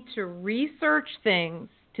you need to research things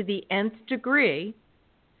to the nth degree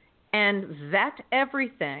and vet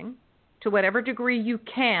everything to whatever degree you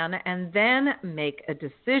can, and then make a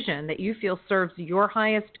decision that you feel serves your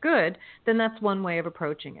highest good, then that's one way of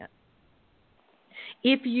approaching it.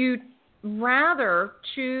 If you rather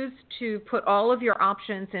choose to put all of your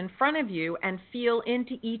options in front of you and feel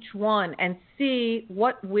into each one and see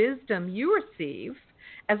what wisdom you receive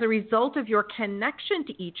as a result of your connection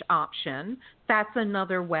to each option, that's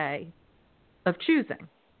another way of choosing.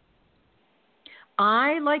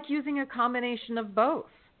 I like using a combination of both,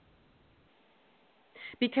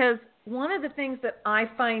 because one of the things that I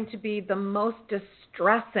find to be the most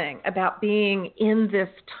distressing about being in this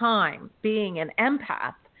time, being an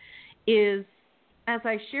empath, is as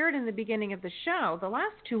I shared in the beginning of the show, the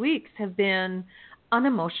last 2 weeks have been an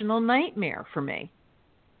emotional nightmare for me.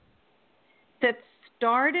 That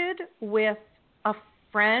started with a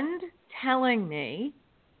friend telling me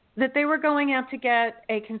that they were going out to get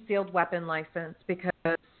a concealed weapon license because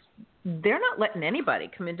they're not letting anybody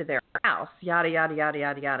come into their house, yada, yada, yada,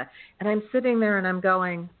 yada, yada. And I'm sitting there and I'm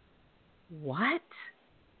going, what?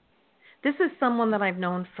 This is someone that I've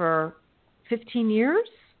known for 15 years.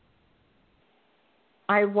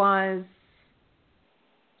 I was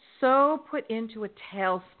so put into a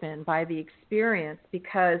tailspin by the experience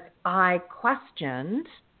because I questioned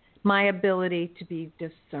my ability to be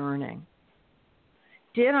discerning.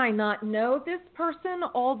 Did I not know this person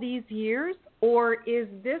all these years? Or is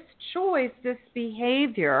this choice, this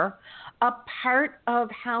behavior, a part of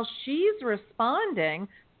how she's responding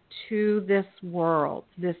to this world,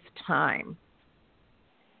 this time?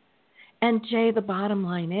 And Jay, the bottom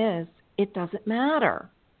line is, it doesn't matter.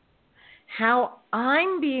 How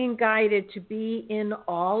I'm being guided to be in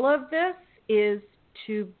all of this is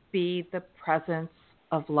to be the presence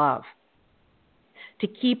of love. To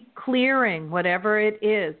keep clearing whatever it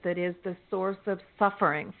is that is the source of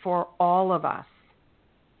suffering for all of us.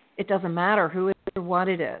 It doesn't matter who it is or what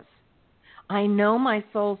it is. I know my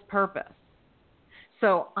soul's purpose.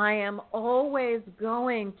 So I am always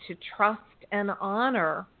going to trust and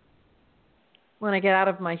honor when I get out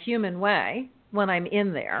of my human way, when I'm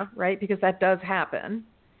in there, right? Because that does happen.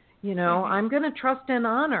 You know, I'm going to trust and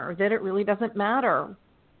honor that it really doesn't matter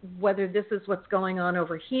whether this is what's going on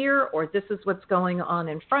over here or this is what's going on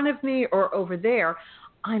in front of me or over there.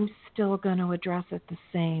 I'm still going to address it the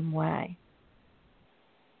same way.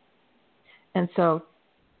 And so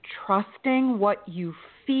trusting what you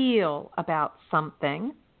feel about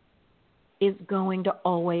something is going to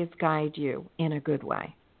always guide you in a good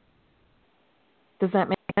way. Does that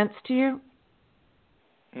make sense to you?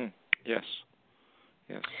 Yes.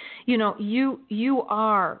 Yes. You know, you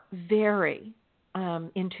are very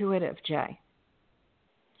intuitive, Jay.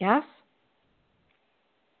 Yes?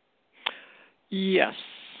 Yes.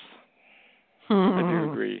 I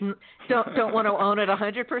do agree. Don't want to own it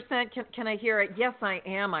 100%. Can I hear it? Yes, I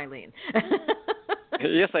am, Ilene.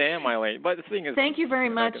 Yes, I am, Ilene. But the thing is, thank you very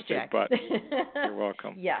much, Jack. But you're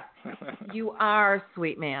welcome. Yes, you are,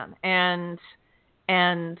 sweet man, and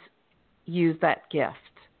use that gift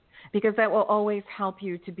because that will always help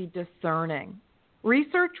you to be discerning.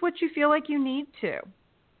 Research what you feel like you need to.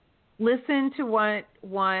 Listen to what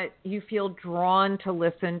you feel drawn to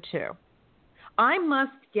listen to. I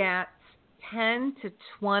must get 10 to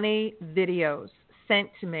 20 videos sent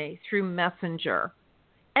to me through Messenger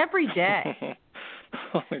every day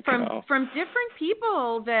from different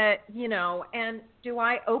people that, you know, and do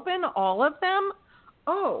I open all of them?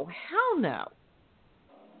 Oh, hell no.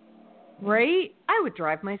 Right? I would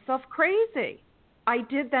drive myself crazy. I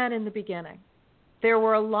did that in the beginning. There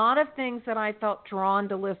were a lot of things that I felt drawn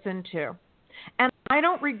to listen to. And I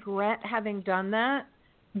don't regret having done that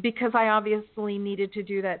because I obviously needed to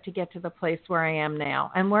do that to get to the place where I am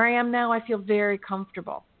now. And where I am now, I feel very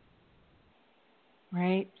comfortable.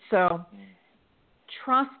 Right? So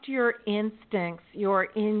trust your instincts, your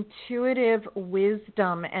intuitive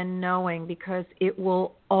wisdom and knowing because it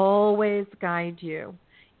will always guide you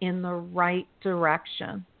in the right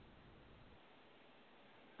direction.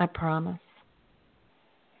 I promise.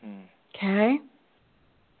 Okay?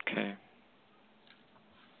 Okay.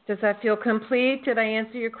 Does that feel complete? Did I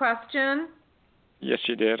answer your question? Yes,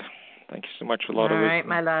 you did. Thank you so much for a lot of wisdom. All right,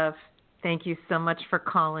 my love. Thank you so much for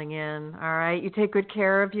calling in. All right. You take good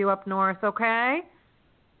care of you up north, okay?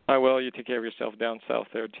 I will. You take care of yourself down south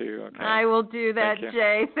there, too. Okay. I will do that, Thank you.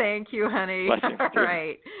 Jay. Thank you, honey. Blessings. All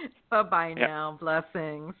right. Bye-bye now.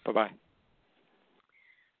 Blessings. Bye-bye.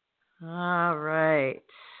 All right.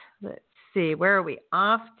 Let's see. Where are we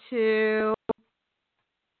off to?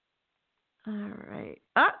 All right.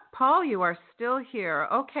 Paul, you are still here.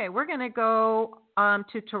 Okay, we're going to go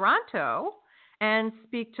to Toronto and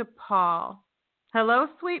speak to Paul. Hello,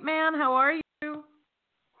 sweet man. How are you?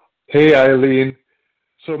 Hey, Ilene.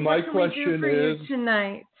 So my what can question we do for is you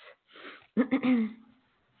tonight.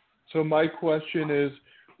 So my question is,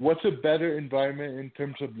 what's a better environment in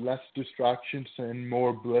terms of less distractions and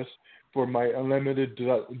more bliss for my unlimited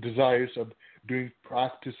desires of doing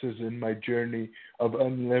practices in my journey of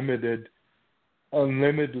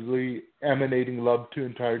unlimitedly emanating love to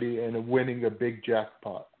entirety and winning a big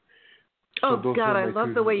jackpot? Oh, those God, are I my love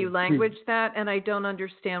two, the way you two. language that, and I don't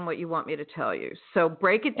understand what you want me to tell you. So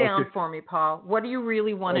break it down for me, Paul. What do you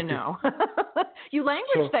really want to know? You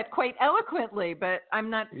language that quite eloquently, but I'm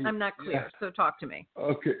not clear. So talk to me.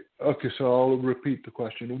 Okay, so I'll repeat the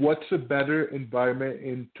question. What's a better environment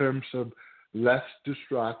in terms of less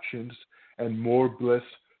distractions and more bliss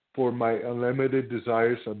for my unlimited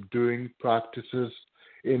desires of doing practices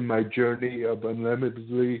in my journey of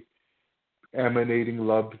unlimitedly emanating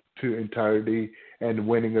love to entirety and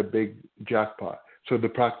winning a big jackpot? So the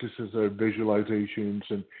practices are visualizations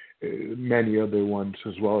and many other ones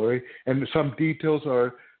as well, right? And some details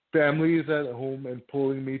are families at home and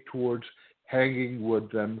pulling me towards hanging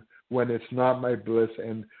with them when it's not my bliss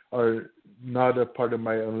and are not a part of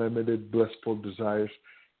my unlimited blissful desires.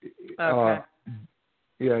 Okay.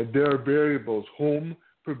 There are variables. Home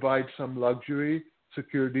provides some luxury,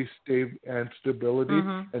 security, and stability,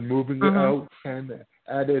 and moving it out can,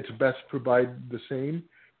 at its best, provide the same,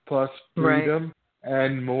 plus freedom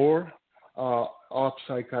and more, off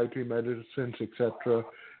psychiatry, medicines, etc.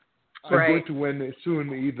 I'm going to win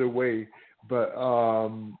soon either way, but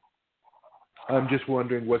I'm just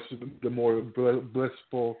wondering what's the more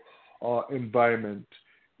blissful environment,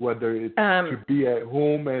 whether it's to be at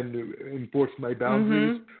home and enforce my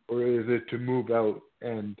boundaries, or is it to move out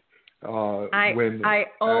and win? I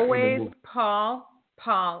always, Paul,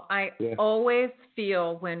 I always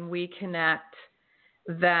feel when we connect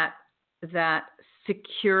that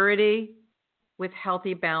security with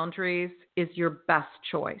healthy boundaries is your best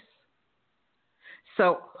choice.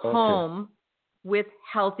 So home with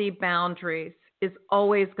healthy boundaries is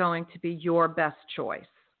always going to be your best choice.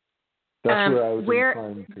 That's where I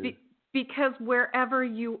was inclined to. Because wherever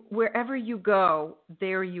you go,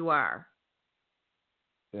 there you are.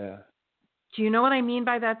 Yeah. Do you know what I mean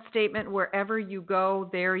by that statement? Wherever you go,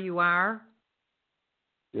 there you are.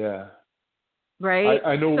 Yeah. Right.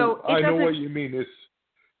 I know. I know what you mean. It's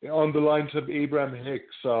on the lines of Abraham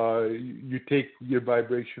Hicks. You take your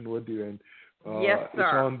vibration with you, and yes, sir.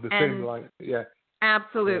 It's on the same line. Yeah.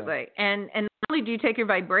 Absolutely. Yeah. And not only do you take your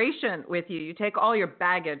vibration with you, you take all your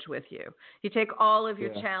baggage with you. You take all of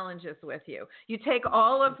your challenges with you. You take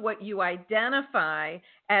all of what you identify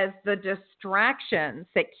as the distractions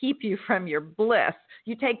that keep you from your bliss.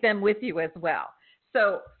 You take them with you as well.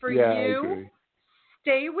 So for you,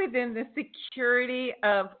 stay within the security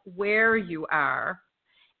of where you are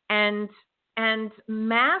and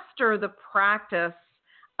master the practice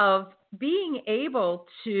of being able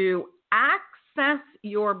to access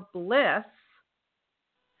your bliss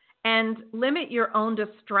and limit your own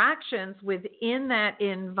distractions within that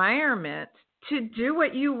environment to do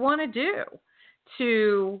what you want to do,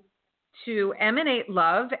 to emanate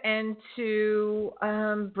love and to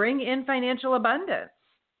bring in financial abundance,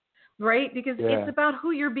 right? Because it's about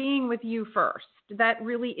who you're being with you first. That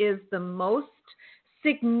really is the most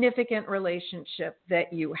significant relationship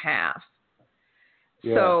that you have.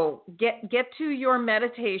 Yeah. So get to your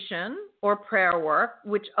meditation or prayer work,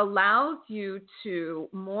 which allows you to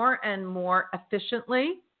more and more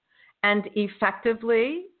efficiently and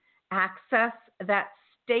effectively access that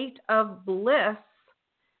state of bliss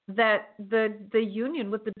that the union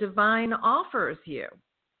with the divine offers you.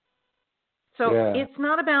 So it's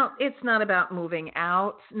not about moving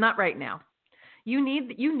out, not right now. You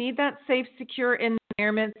need that safe, secure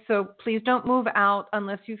environment. So please don't move out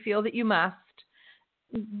unless you feel that you must.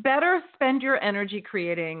 Better spend your energy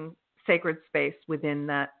creating sacred space within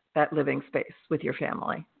that living space with your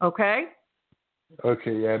family. Okay?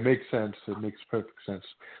 Okay, yeah, it makes sense. It makes perfect sense.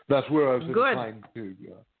 That's where I was inclined to.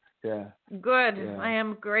 Yeah. Good. Yeah. I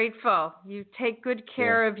am grateful. You take good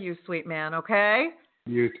care of you, sweet man, okay?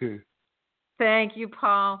 You too. Thank you,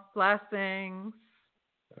 Paul. Blessings.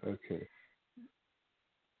 Okay.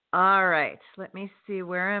 All right. Let me see.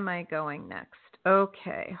 Where am I going next?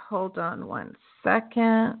 Okay. Hold on one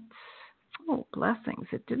second. Oh, blessings.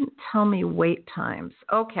 It didn't tell me wait times.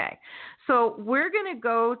 Okay. So we're going to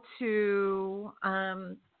go to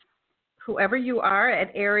whoever you are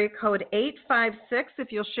at area code 856.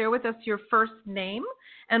 If you'll share with us your first name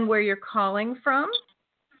and where you're calling from.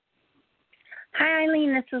 Hi,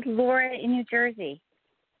 Eileen. This is Laura in New Jersey.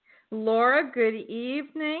 Laura, good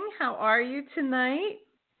evening. How are you tonight?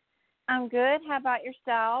 I'm good. How about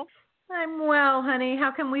yourself? I'm well, honey.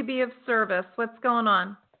 How can we be of service? What's going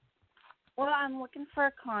on? Well, I'm looking for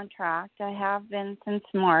a contract. I have been since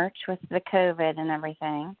March with the COVID and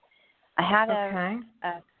everything. I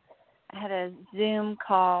had a Zoom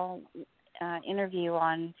call interview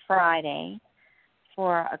on Friday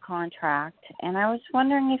for a contract, and I was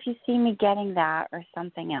wondering if you see me getting that or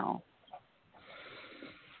something else.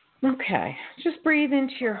 Okay. Just breathe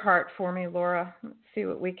into your heart for me, Laura. Let's see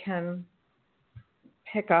what we can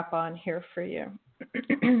pick up on here for you.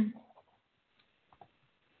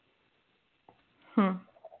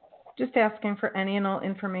 Just asking for any and all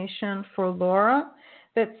information for Laura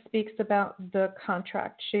that speaks about the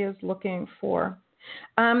contract she is looking for.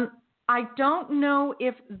 I don't know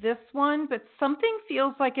if this one, but something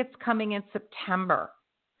feels like it's coming in September.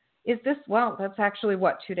 Is this, well, that's actually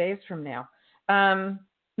 2 days from now.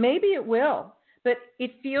 Maybe it will, but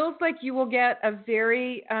it feels like you will get a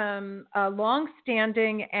very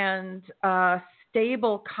long-standing and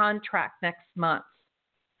stable contract next month.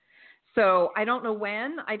 So I don't know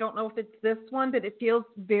when. I don't know if it's this one, but it feels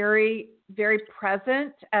very, very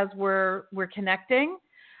present as we're connecting.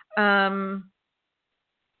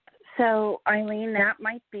 So Ilene, that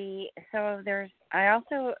might be. So I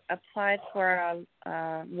also applied for a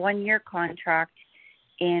 1-year contract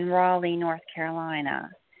in Raleigh, North Carolina,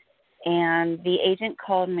 and the agent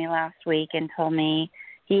called me last week and told me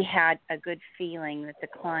he had a good feeling that the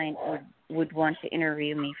client would want to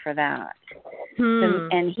interview me for that.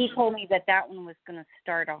 And he told me that one was going to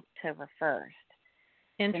start October 1st.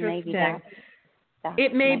 Interesting. So maybe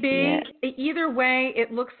it may be. Either way,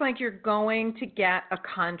 it looks like you're going to get a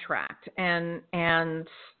contract, and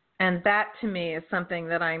that to me is something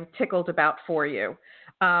that I'm tickled about for you.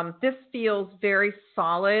 This feels very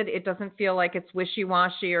solid. It doesn't feel like it's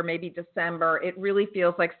wishy-washy or maybe December. It really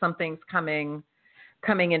feels like something's coming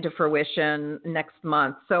into fruition next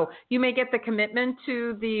month. So you may get the commitment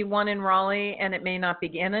to the one in Raleigh, and it may not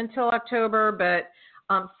begin until October, but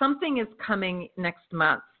something is coming next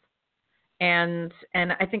month. And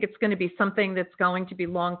I think it's going to be something that's going to be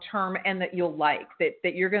long-term and that you'll like,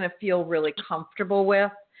 that you're going to feel really comfortable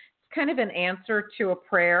with. It's kind of an answer to a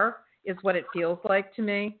prayer is what it feels like to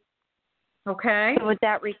me. Okay? So would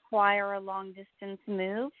that require a long-distance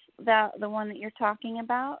move, the one that you're talking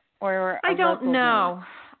about? Or I don't know. Move?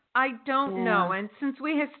 I don't know. And since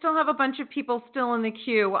we still have a bunch of people still in the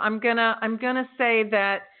queue, I'm gonna say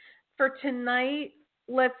that for tonight,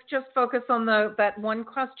 let's just focus on that one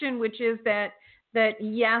question, which is that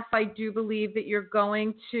yes, I do believe that you're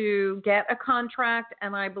going to get a contract,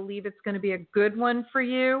 and I believe it's going to be a good one for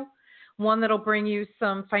you, one that'll bring you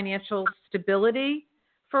some financial stability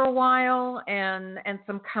for a while and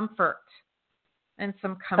some comfort.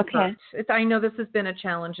 Okay. I know this has been a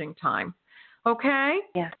challenging time. Okay?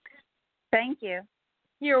 Yeah. Thank you.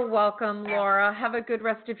 You're welcome, Laura. Have a good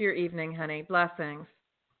rest of your evening, honey. Blessings.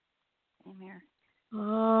 Amen.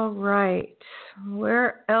 All right.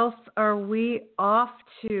 Where else are we off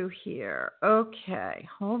to here? Okay.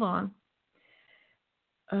 Hold on.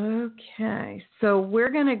 Okay. So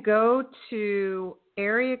we're going to go to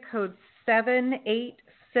area code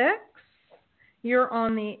 786. You're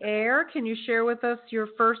on the air. Can you share with us your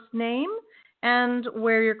first name and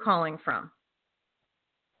where you're calling from?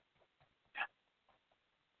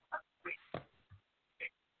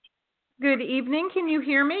 Good evening. Can you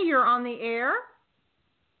hear me? You're on the air.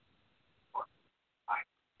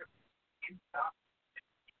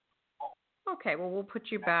 Okay, well, we'll put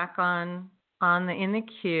you back in the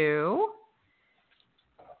queue.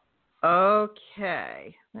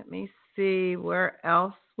 Okay, let me see where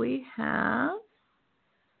else we have.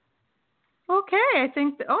 Okay, I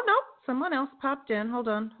think, oh, no, someone else popped in. Hold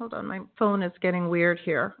on. My phone is getting weird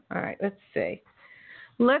here. All right, let's see.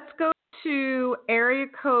 Let's go to area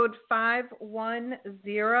code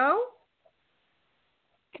 510.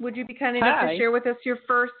 Would you be kind enough to share with us your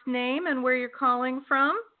first name and where you're calling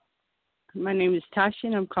from? My name is Tasha,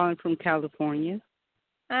 and I'm calling from California.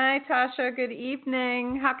 Hi, Tasha. Good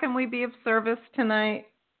evening. How can we be of service tonight?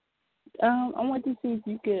 I want to see if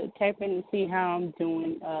you could tap in and see how I'm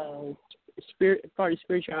doing part of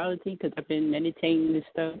spirituality, because I've been meditating and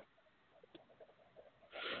stuff.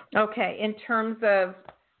 Okay. In terms of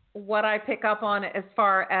what I pick up on as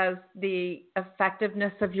far as the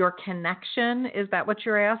effectiveness of your connection, is that what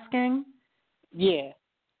you're asking? Yeah.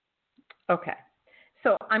 Okay.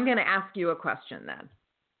 So I'm going to ask you a question then,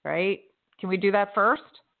 right? Can we do that first?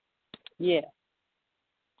 Yeah.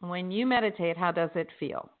 When you meditate, how does it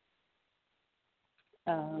feel?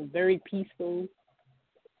 Very peaceful.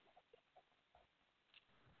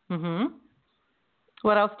 Mm-hmm.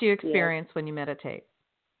 What else do you experience when you meditate?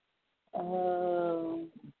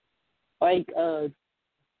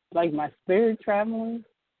 Like my spirit traveling.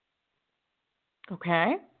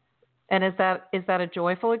 Okay. And is that a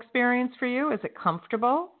joyful experience for you? Is it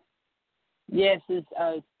comfortable? Yes, it's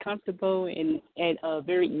comfortable and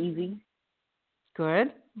very easy.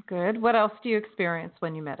 Good. What else do you experience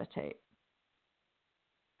when you meditate?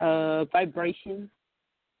 Vibration.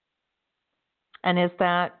 And is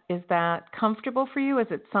that comfortable for you? Is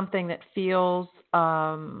it something that feels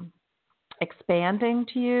expanding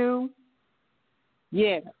to you?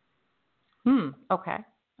 Yeah. Okay.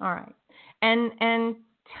 All right. And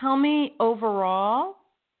tell me overall,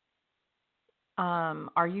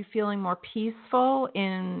 are you feeling more peaceful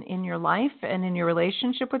in your life and in your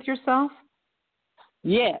relationship with yourself?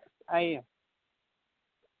 Yes, I am.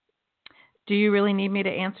 Do you really need me to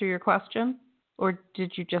answer your question, or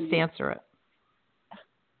did you just answer it?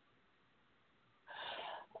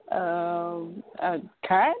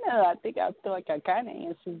 I think I feel like I kind of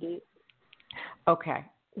answered it. Okay.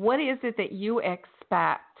 What is it that you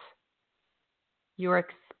expect your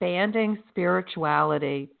expanding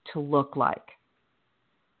spirituality to look like?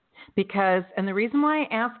 Because, and the reason why I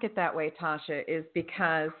ask it that way, Tasha, is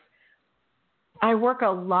because I work a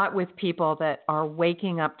lot with people that are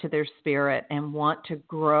waking up to their spirit and want to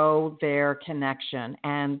grow their connection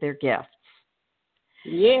and their gifts.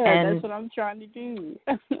 Yeah, and that's what I'm trying to do.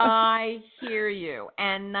 I hear you.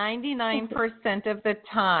 And 99% of the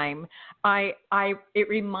time, it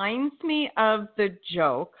reminds me of the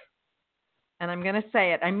joke, and I'm going to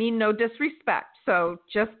say it. I mean no disrespect, so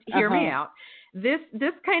just hear me out. This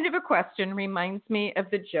kind of a question reminds me of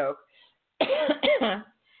the joke.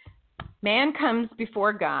 Man comes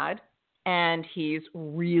before God, and he's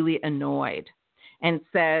really annoyed and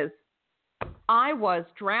says, I was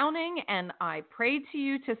drowning, and I prayed to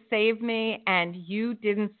you to save me, and you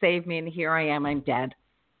didn't save me, and here I am, I'm dead.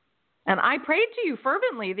 And I prayed to you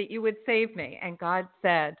fervently that you would save me. And God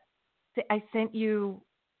said, I sent you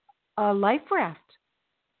a life raft.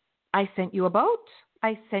 I sent you a boat.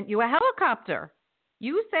 I sent you a helicopter.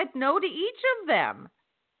 You said no to each of them.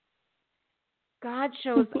 God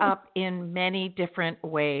shows up in many different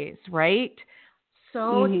ways, right?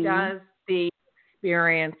 So does the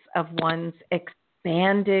experience of one's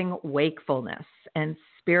expanding wakefulness and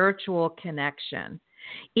spiritual connection.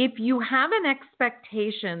 If you have an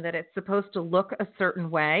expectation that it's supposed to look a certain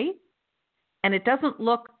way, and it doesn't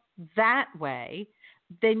look that way,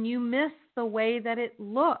 then you miss the way that it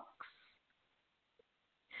looks.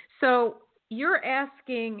 So you're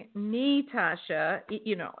asking me, Tasha,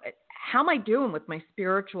 how am I doing with my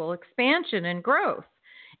spiritual expansion and growth?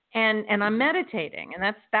 And I'm meditating,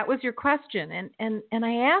 and that was your question. And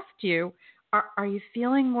I asked you, are you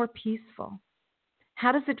feeling more peaceful?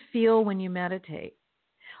 How does it feel when you meditate?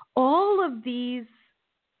 All of these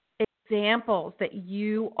examples that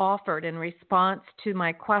you offered in response to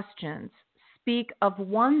my questions speak of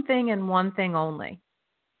one thing and one thing only: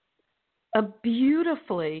 a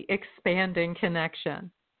beautifully expanding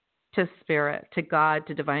connection to spirit, to God,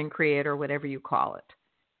 to divine creator, whatever you call it.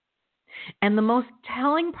 And the most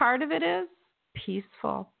telling part of it is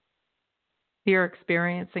peaceful. You're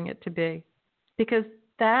experiencing it to be. Because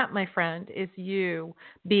that, my friend, is you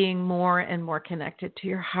being more and more connected to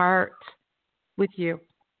your heart with you.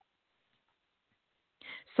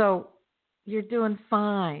 So you're doing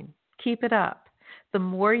fine. Keep it up. The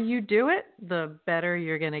more you do it, the better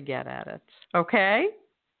you're going to get at it. Okay?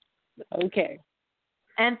 Okay.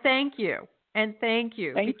 And thank you.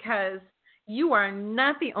 Because you are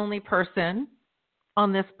not the only person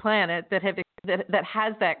on this planet that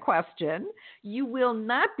has that question. You will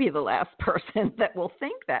not be the last person that will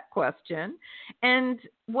think that question. And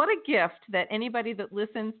what a gift that anybody that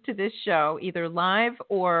listens to this show, either live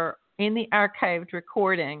or in the archived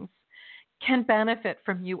recordings, can benefit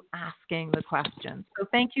from you asking the questions. So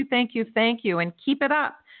thank you, and keep it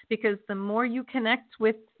up, because the more you connect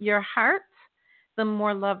with your heart, the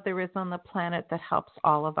more love there is on the planet that helps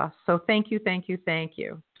all of us. So thank you. Thank you.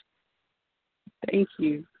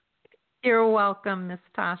 You're welcome, Miss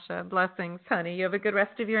Tasha. Blessings, honey. You have a good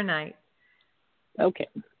rest of your night. Okay.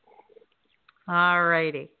 All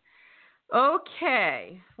righty.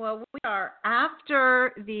 Okay. Well, we are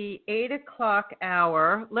after the 8 o'clock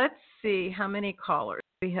hour. Let's see how many callers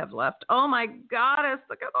we have left. Oh, my goddess.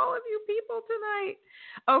 Look at all of you people tonight.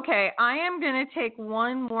 Okay. I am going to take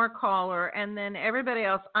one more caller, and then everybody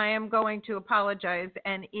else, I am going to apologize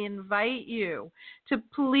and invite you to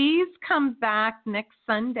please come back next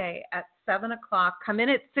Sunday at 7 o'clock. Come in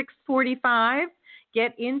at 6:45.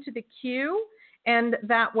 Get into the queue. And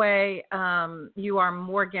that way you are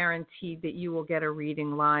more guaranteed that you will get a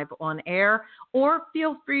reading live on air, or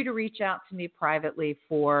feel free to reach out to me privately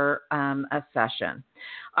for a session.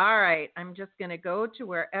 All right. I'm just going to go to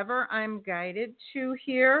wherever I'm guided to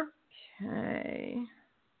here. Okay.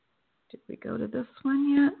 Did we go to this one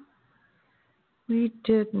yet? We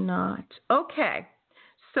did not. Okay.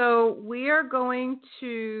 So we are going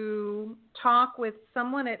to talk with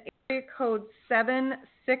someone at area code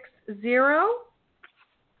 760.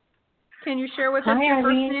 Can you share with us Hi, your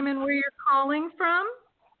Eileen. first name and where you're calling from?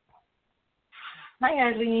 Hi,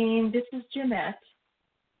 Eileen. This is Jeanette.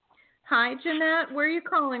 Hi, Jeanette. Where are you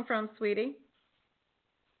calling from, sweetie?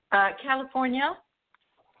 California.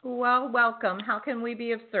 Well, welcome. How can we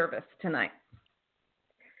be of service tonight?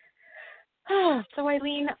 So,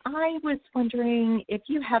 Eileen, I was wondering if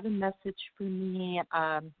you have a message for me,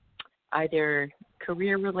 either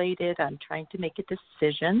career-related. I'm trying to make a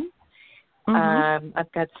decision.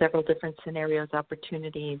 I've got several different scenarios,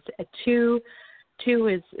 opportunities. Two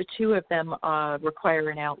of them require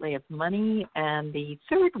an outlay of money, and the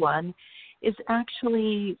third one is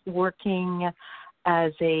actually working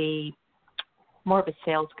as more of a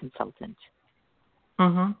sales consultant.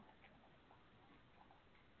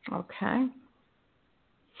 Okay.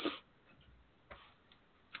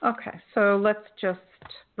 Okay, so let's just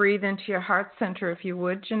breathe into your heart center, if you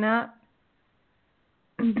would, Jeanette.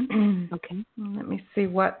 Okay. Let me see,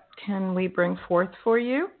 what can we bring forth for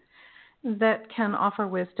you that can offer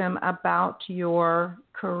wisdom about your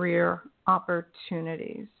career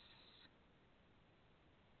opportunities.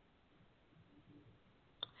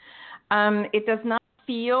 It does not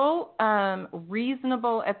feel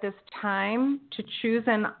reasonable at this time to choose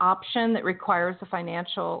an option that requires a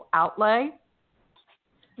financial outlay.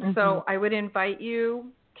 So I would invite you,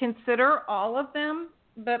 consider all of them,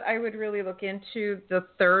 but I would really look into the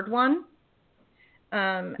third one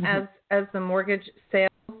as the mortgage sales,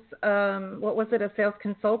 what was it, a sales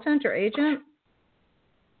consultant or agent?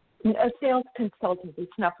 A sales consultant.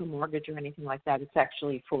 It's not for mortgage or anything like that. It's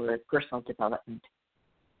actually for personal development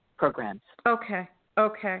programs. Okay.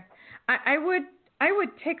 I would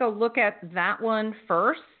take a look at that one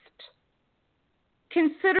first.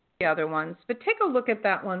 Consider the other ones, but take a look at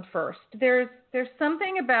that one first. There's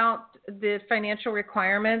something about the financial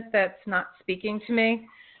requirement that's not speaking to me.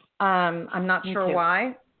 I'm not sure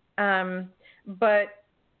why, but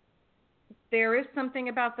there is something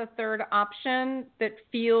about the third option that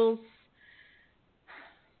feels.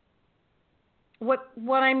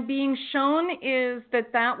 What I'm being shown is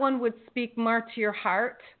that one would speak more to your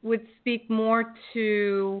heart, would speak more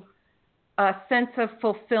to a sense of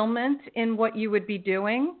fulfillment in what you would be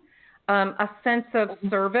doing, a sense of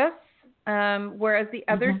service, whereas the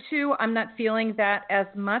other two, I'm not feeling that as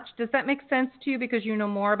much. Does that make sense to you because you know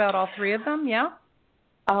more about all three of them? Yeah?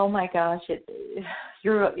 Oh, my gosh.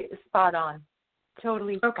 You're spot on.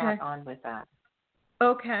 Totally spot on with that.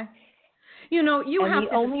 Okay. You have to decide.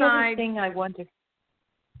 The only other thing I wonder.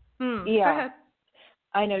 Go ahead.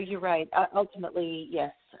 I know you're right. Ultimately,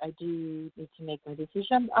 yes, I do need to make my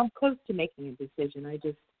decision. I'm close to making a decision. I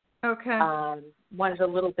just wanted a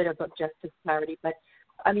little bit of objective clarity. But,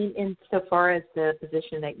 I mean, insofar as the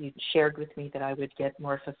position that you shared with me that I would get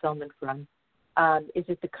more fulfillment from, is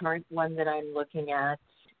it the current one that I'm looking at?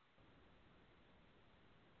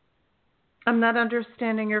 I'm not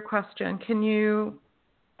understanding your question. Can you?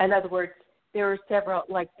 In other words, there are several,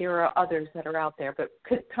 there are others that are out there, but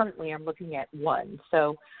currently I'm looking at one.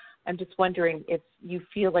 So I'm just wondering if you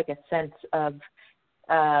feel like a sense of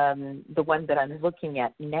the one that I'm looking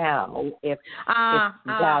at now, if that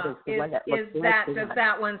is the one that looks like the one. Does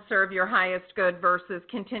that one serve your highest good versus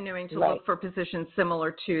continuing to look for positions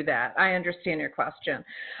similar to that? I understand your question.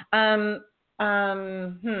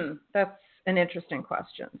 That's an interesting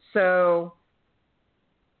question. So,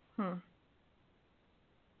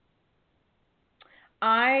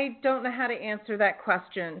 I don't know how to answer that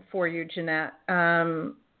question for you, Jeanette.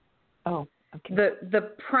 The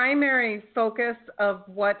primary focus of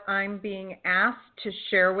what I'm being asked to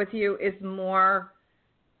share with you is more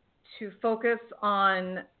to focus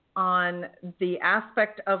on the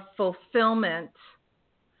aspect of fulfillment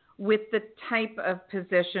with the type of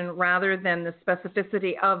position rather than the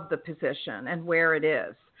specificity of the position and where it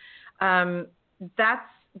is.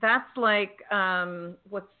 That's like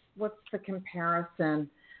what's the comparison?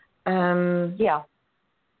 I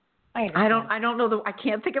don't know I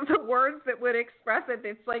can't think of the words that would express it.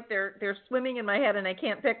 It's like they're swimming in my head and I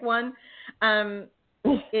can't pick one.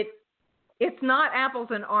 It's not apples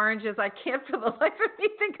and oranges. I can't for the life of me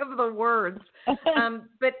think of the words.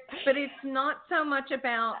 But it's not so much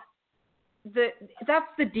about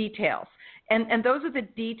that's the details. And those are the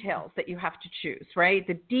details that you have to choose, right?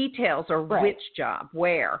 The details are which job,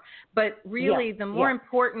 where. But really the more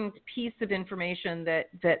important piece of information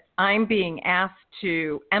that I'm being asked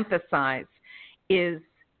to emphasize is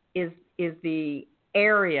the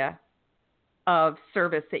area of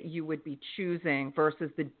service that you would be choosing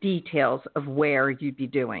versus the details of where you'd be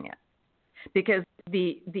doing it. Because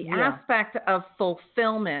the aspect of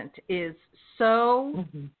fulfillment is so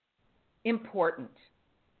important.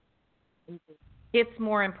 It's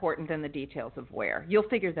more important than the details of where. You'll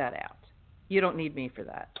figure that out. You don't need me for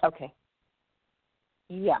that. Okay.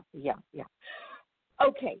 Yeah.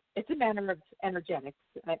 Okay. It's a matter of energetics.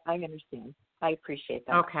 I understand. I appreciate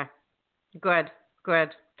that. Okay. Good.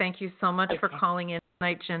 Thank you so much for calling in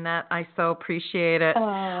tonight, Jeanette. I so appreciate it.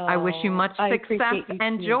 I wish you much success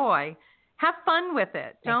and joy. Have fun with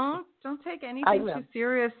it. Don't take anything too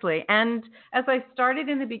seriously. And as I started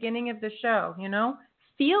in the beginning of the show,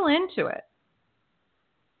 feel into it.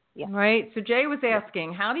 Yeah. Right? So Jay was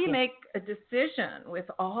asking, how do you make a decision with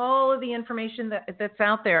all of the information that's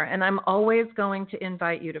out there? And I'm always going to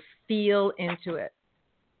invite you to feel into it.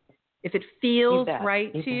 If it feels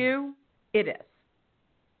right to you, it is.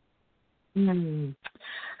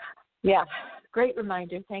 Yeah. Great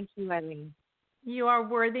reminder. Thank you, Ilene. You are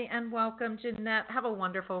worthy and welcome, Jeanette. Have a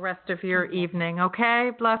wonderful rest of your evening,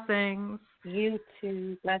 okay? Blessings. You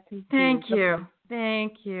too. Blessings. Thank you.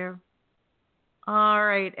 Thank you. All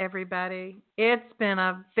right, everybody. It's been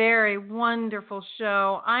a very wonderful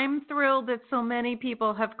show. I'm thrilled that so many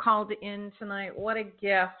people have called in tonight. What a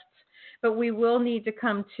gift. But we will need to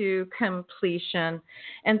come to completion.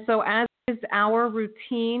 And so as is our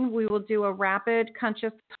routine, we will do a rapid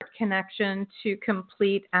conscious connection to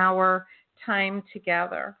complete our time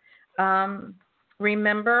together.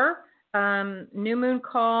 Remember, new moon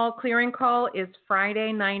call, clearing call is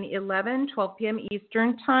Friday, 9/11, 12 p.m.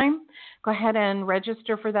 Eastern time. Go ahead and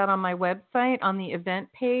register for that on my website on the event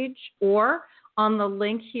page or on the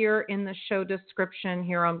link here in the show description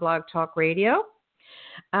here on Blog Talk Radio.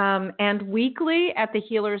 And weekly at the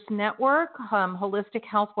Healers Network, Holistic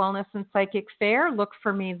Health, Wellness, and Psychic Fair. Look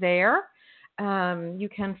for me there. You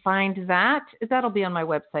can find that. That'll be on my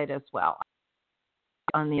website as well,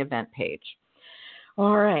 on the event page.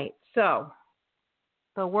 All right. So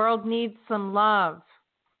the world needs some love.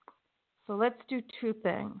 So let's do two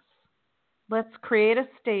things. Let's create a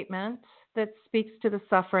statement that speaks to the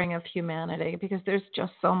suffering of humanity, because there's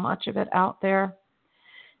just so much of it out there.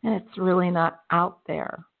 And it's really not out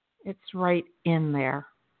there. It's right in there.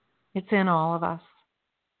 It's in all of us.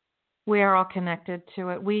 We are all connected to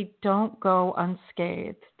it. We don't go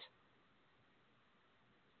unscathed.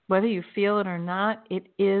 Whether you feel it or not, it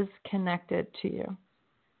is connected to you.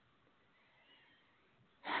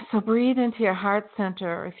 So breathe into your heart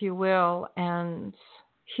center, if you will, and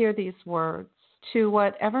hear these words. To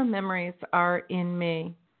whatever memories are in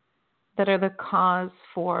me that are the cause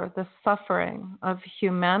for the suffering of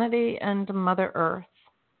humanity and Mother Earth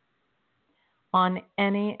on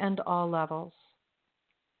any and all levels,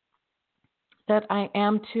 that I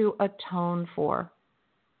am to atone for.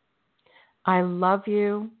 I love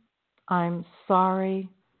you. I'm sorry.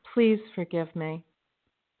 Please forgive me.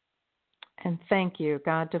 And thank you,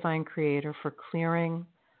 God, Divine Creator, for clearing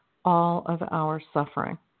all of our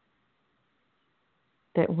suffering,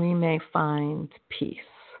 that we may find peace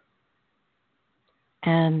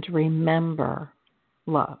and remember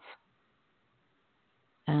love.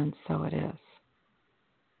 And so it is.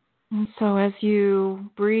 And so as you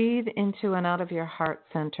breathe into and out of your heart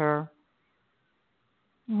center,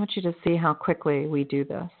 I want you to see how quickly we do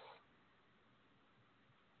this.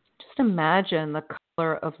 Just imagine the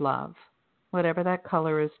color of love, whatever that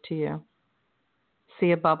color is to you.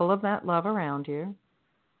 See a bubble of that love around you.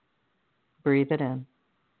 Breathe it in.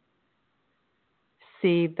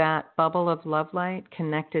 See that bubble of love light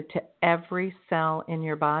connected to every cell in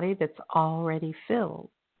your body that's already filled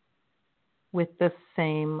with the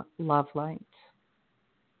same love light.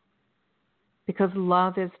 Because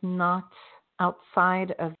love is not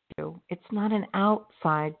outside of you. It's not an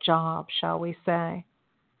outside job, shall we say.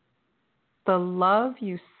 The love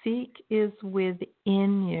you seek is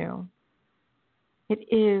within you. It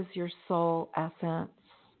is your soul essence.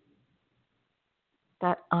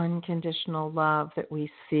 That unconditional love that we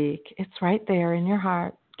seek. It's right there in your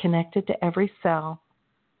heart, connected to every cell.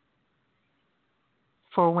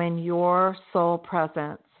 For when your soul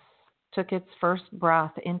presence took its first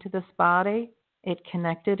breath into this body, it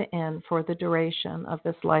connected in for the duration of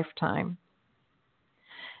this lifetime.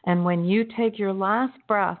 And when you take your last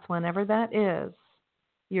breath, whenever that is,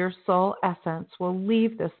 your soul essence will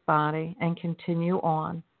leave this body and continue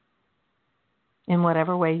on in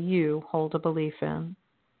whatever way you hold a belief in.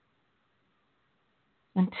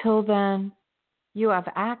 Until then, you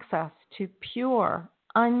have access to pure,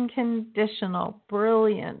 unconditional,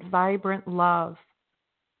 brilliant, vibrant love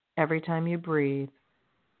every time you breathe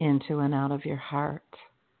into and out of your heart.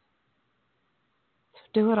 So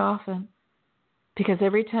do it often, because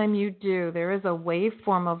every time you do, there is a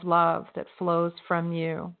waveform of love that flows from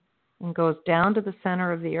you and goes down to the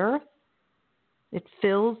center of the earth. It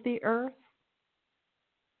fills the earth.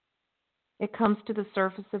 It comes to the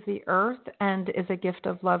surface of the earth and is a gift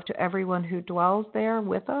of love to everyone who dwells there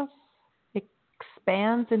with us. It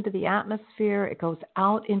expands into the atmosphere. It goes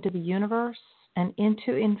out into the universe and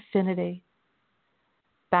into infinity,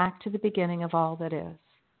 back to the beginning of all that is.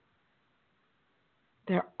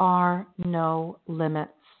 There are no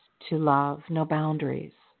limits to love, no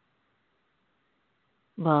boundaries.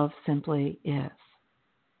 Love simply is.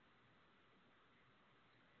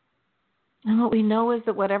 And what we know is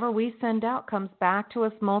that whatever we send out comes back to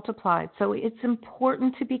us multiplied. So it's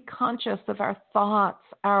important to be conscious of our thoughts,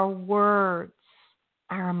 our words,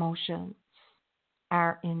 our emotions,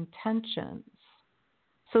 our intentions,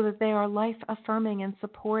 so that they are life-affirming and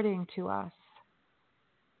supporting to us.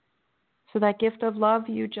 So that gift of love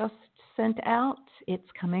you just sent out, it's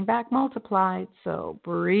coming back multiplied. So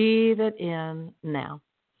breathe it in now.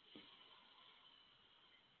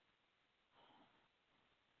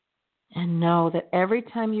 And know that every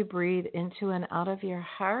time you breathe into and out of your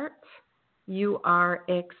heart, you are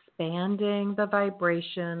expanding the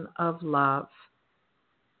vibration of love,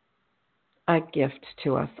 a gift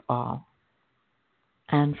to us all.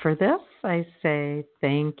 And for this, I say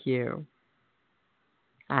thank you.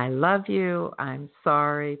 I love you. I'm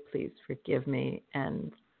sorry. Please forgive me.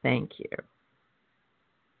 And thank you.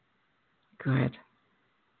 Good.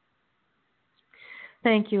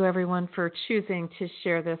 Thank you, everyone, for choosing to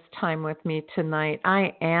share this time with me tonight.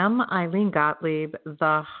 I am Ilene Gottlieb,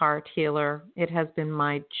 the Heart Healer. It has been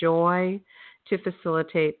my joy to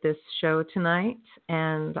facilitate this show tonight,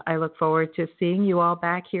 and I look forward to seeing you all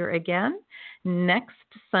back here again next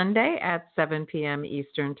Sunday at 7 p.m.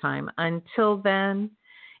 Eastern Time. Until then,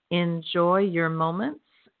 enjoy your moments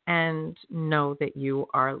and know that you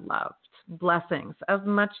are loved. Blessings of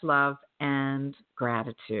much love and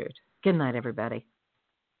gratitude. Good night, everybody.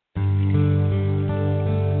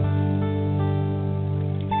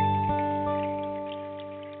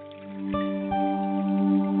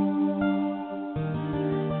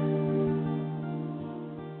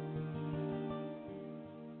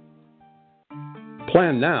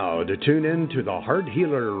 Plan now to tune in to the Heart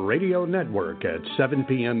Healer Radio Network at 7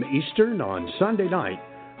 p.m. Eastern on Sunday night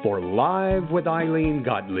for Live with Ilene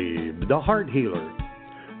Gottlieb, the Heart Healer.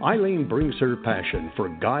 Ilene brings her passion for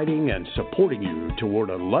guiding and supporting you toward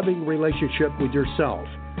a loving relationship with yourself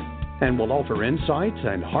and will offer insights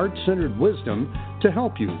and heart-centered wisdom to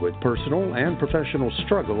help you with personal and professional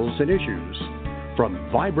struggles and issues. From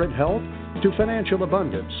vibrant health to financial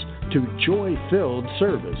abundance to joy-filled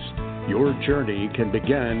service, your journey can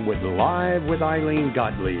begin with Live with Ilene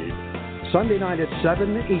Gottlieb, Sunday night at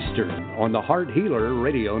 7 Eastern on the Heart Healer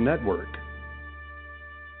Radio Network.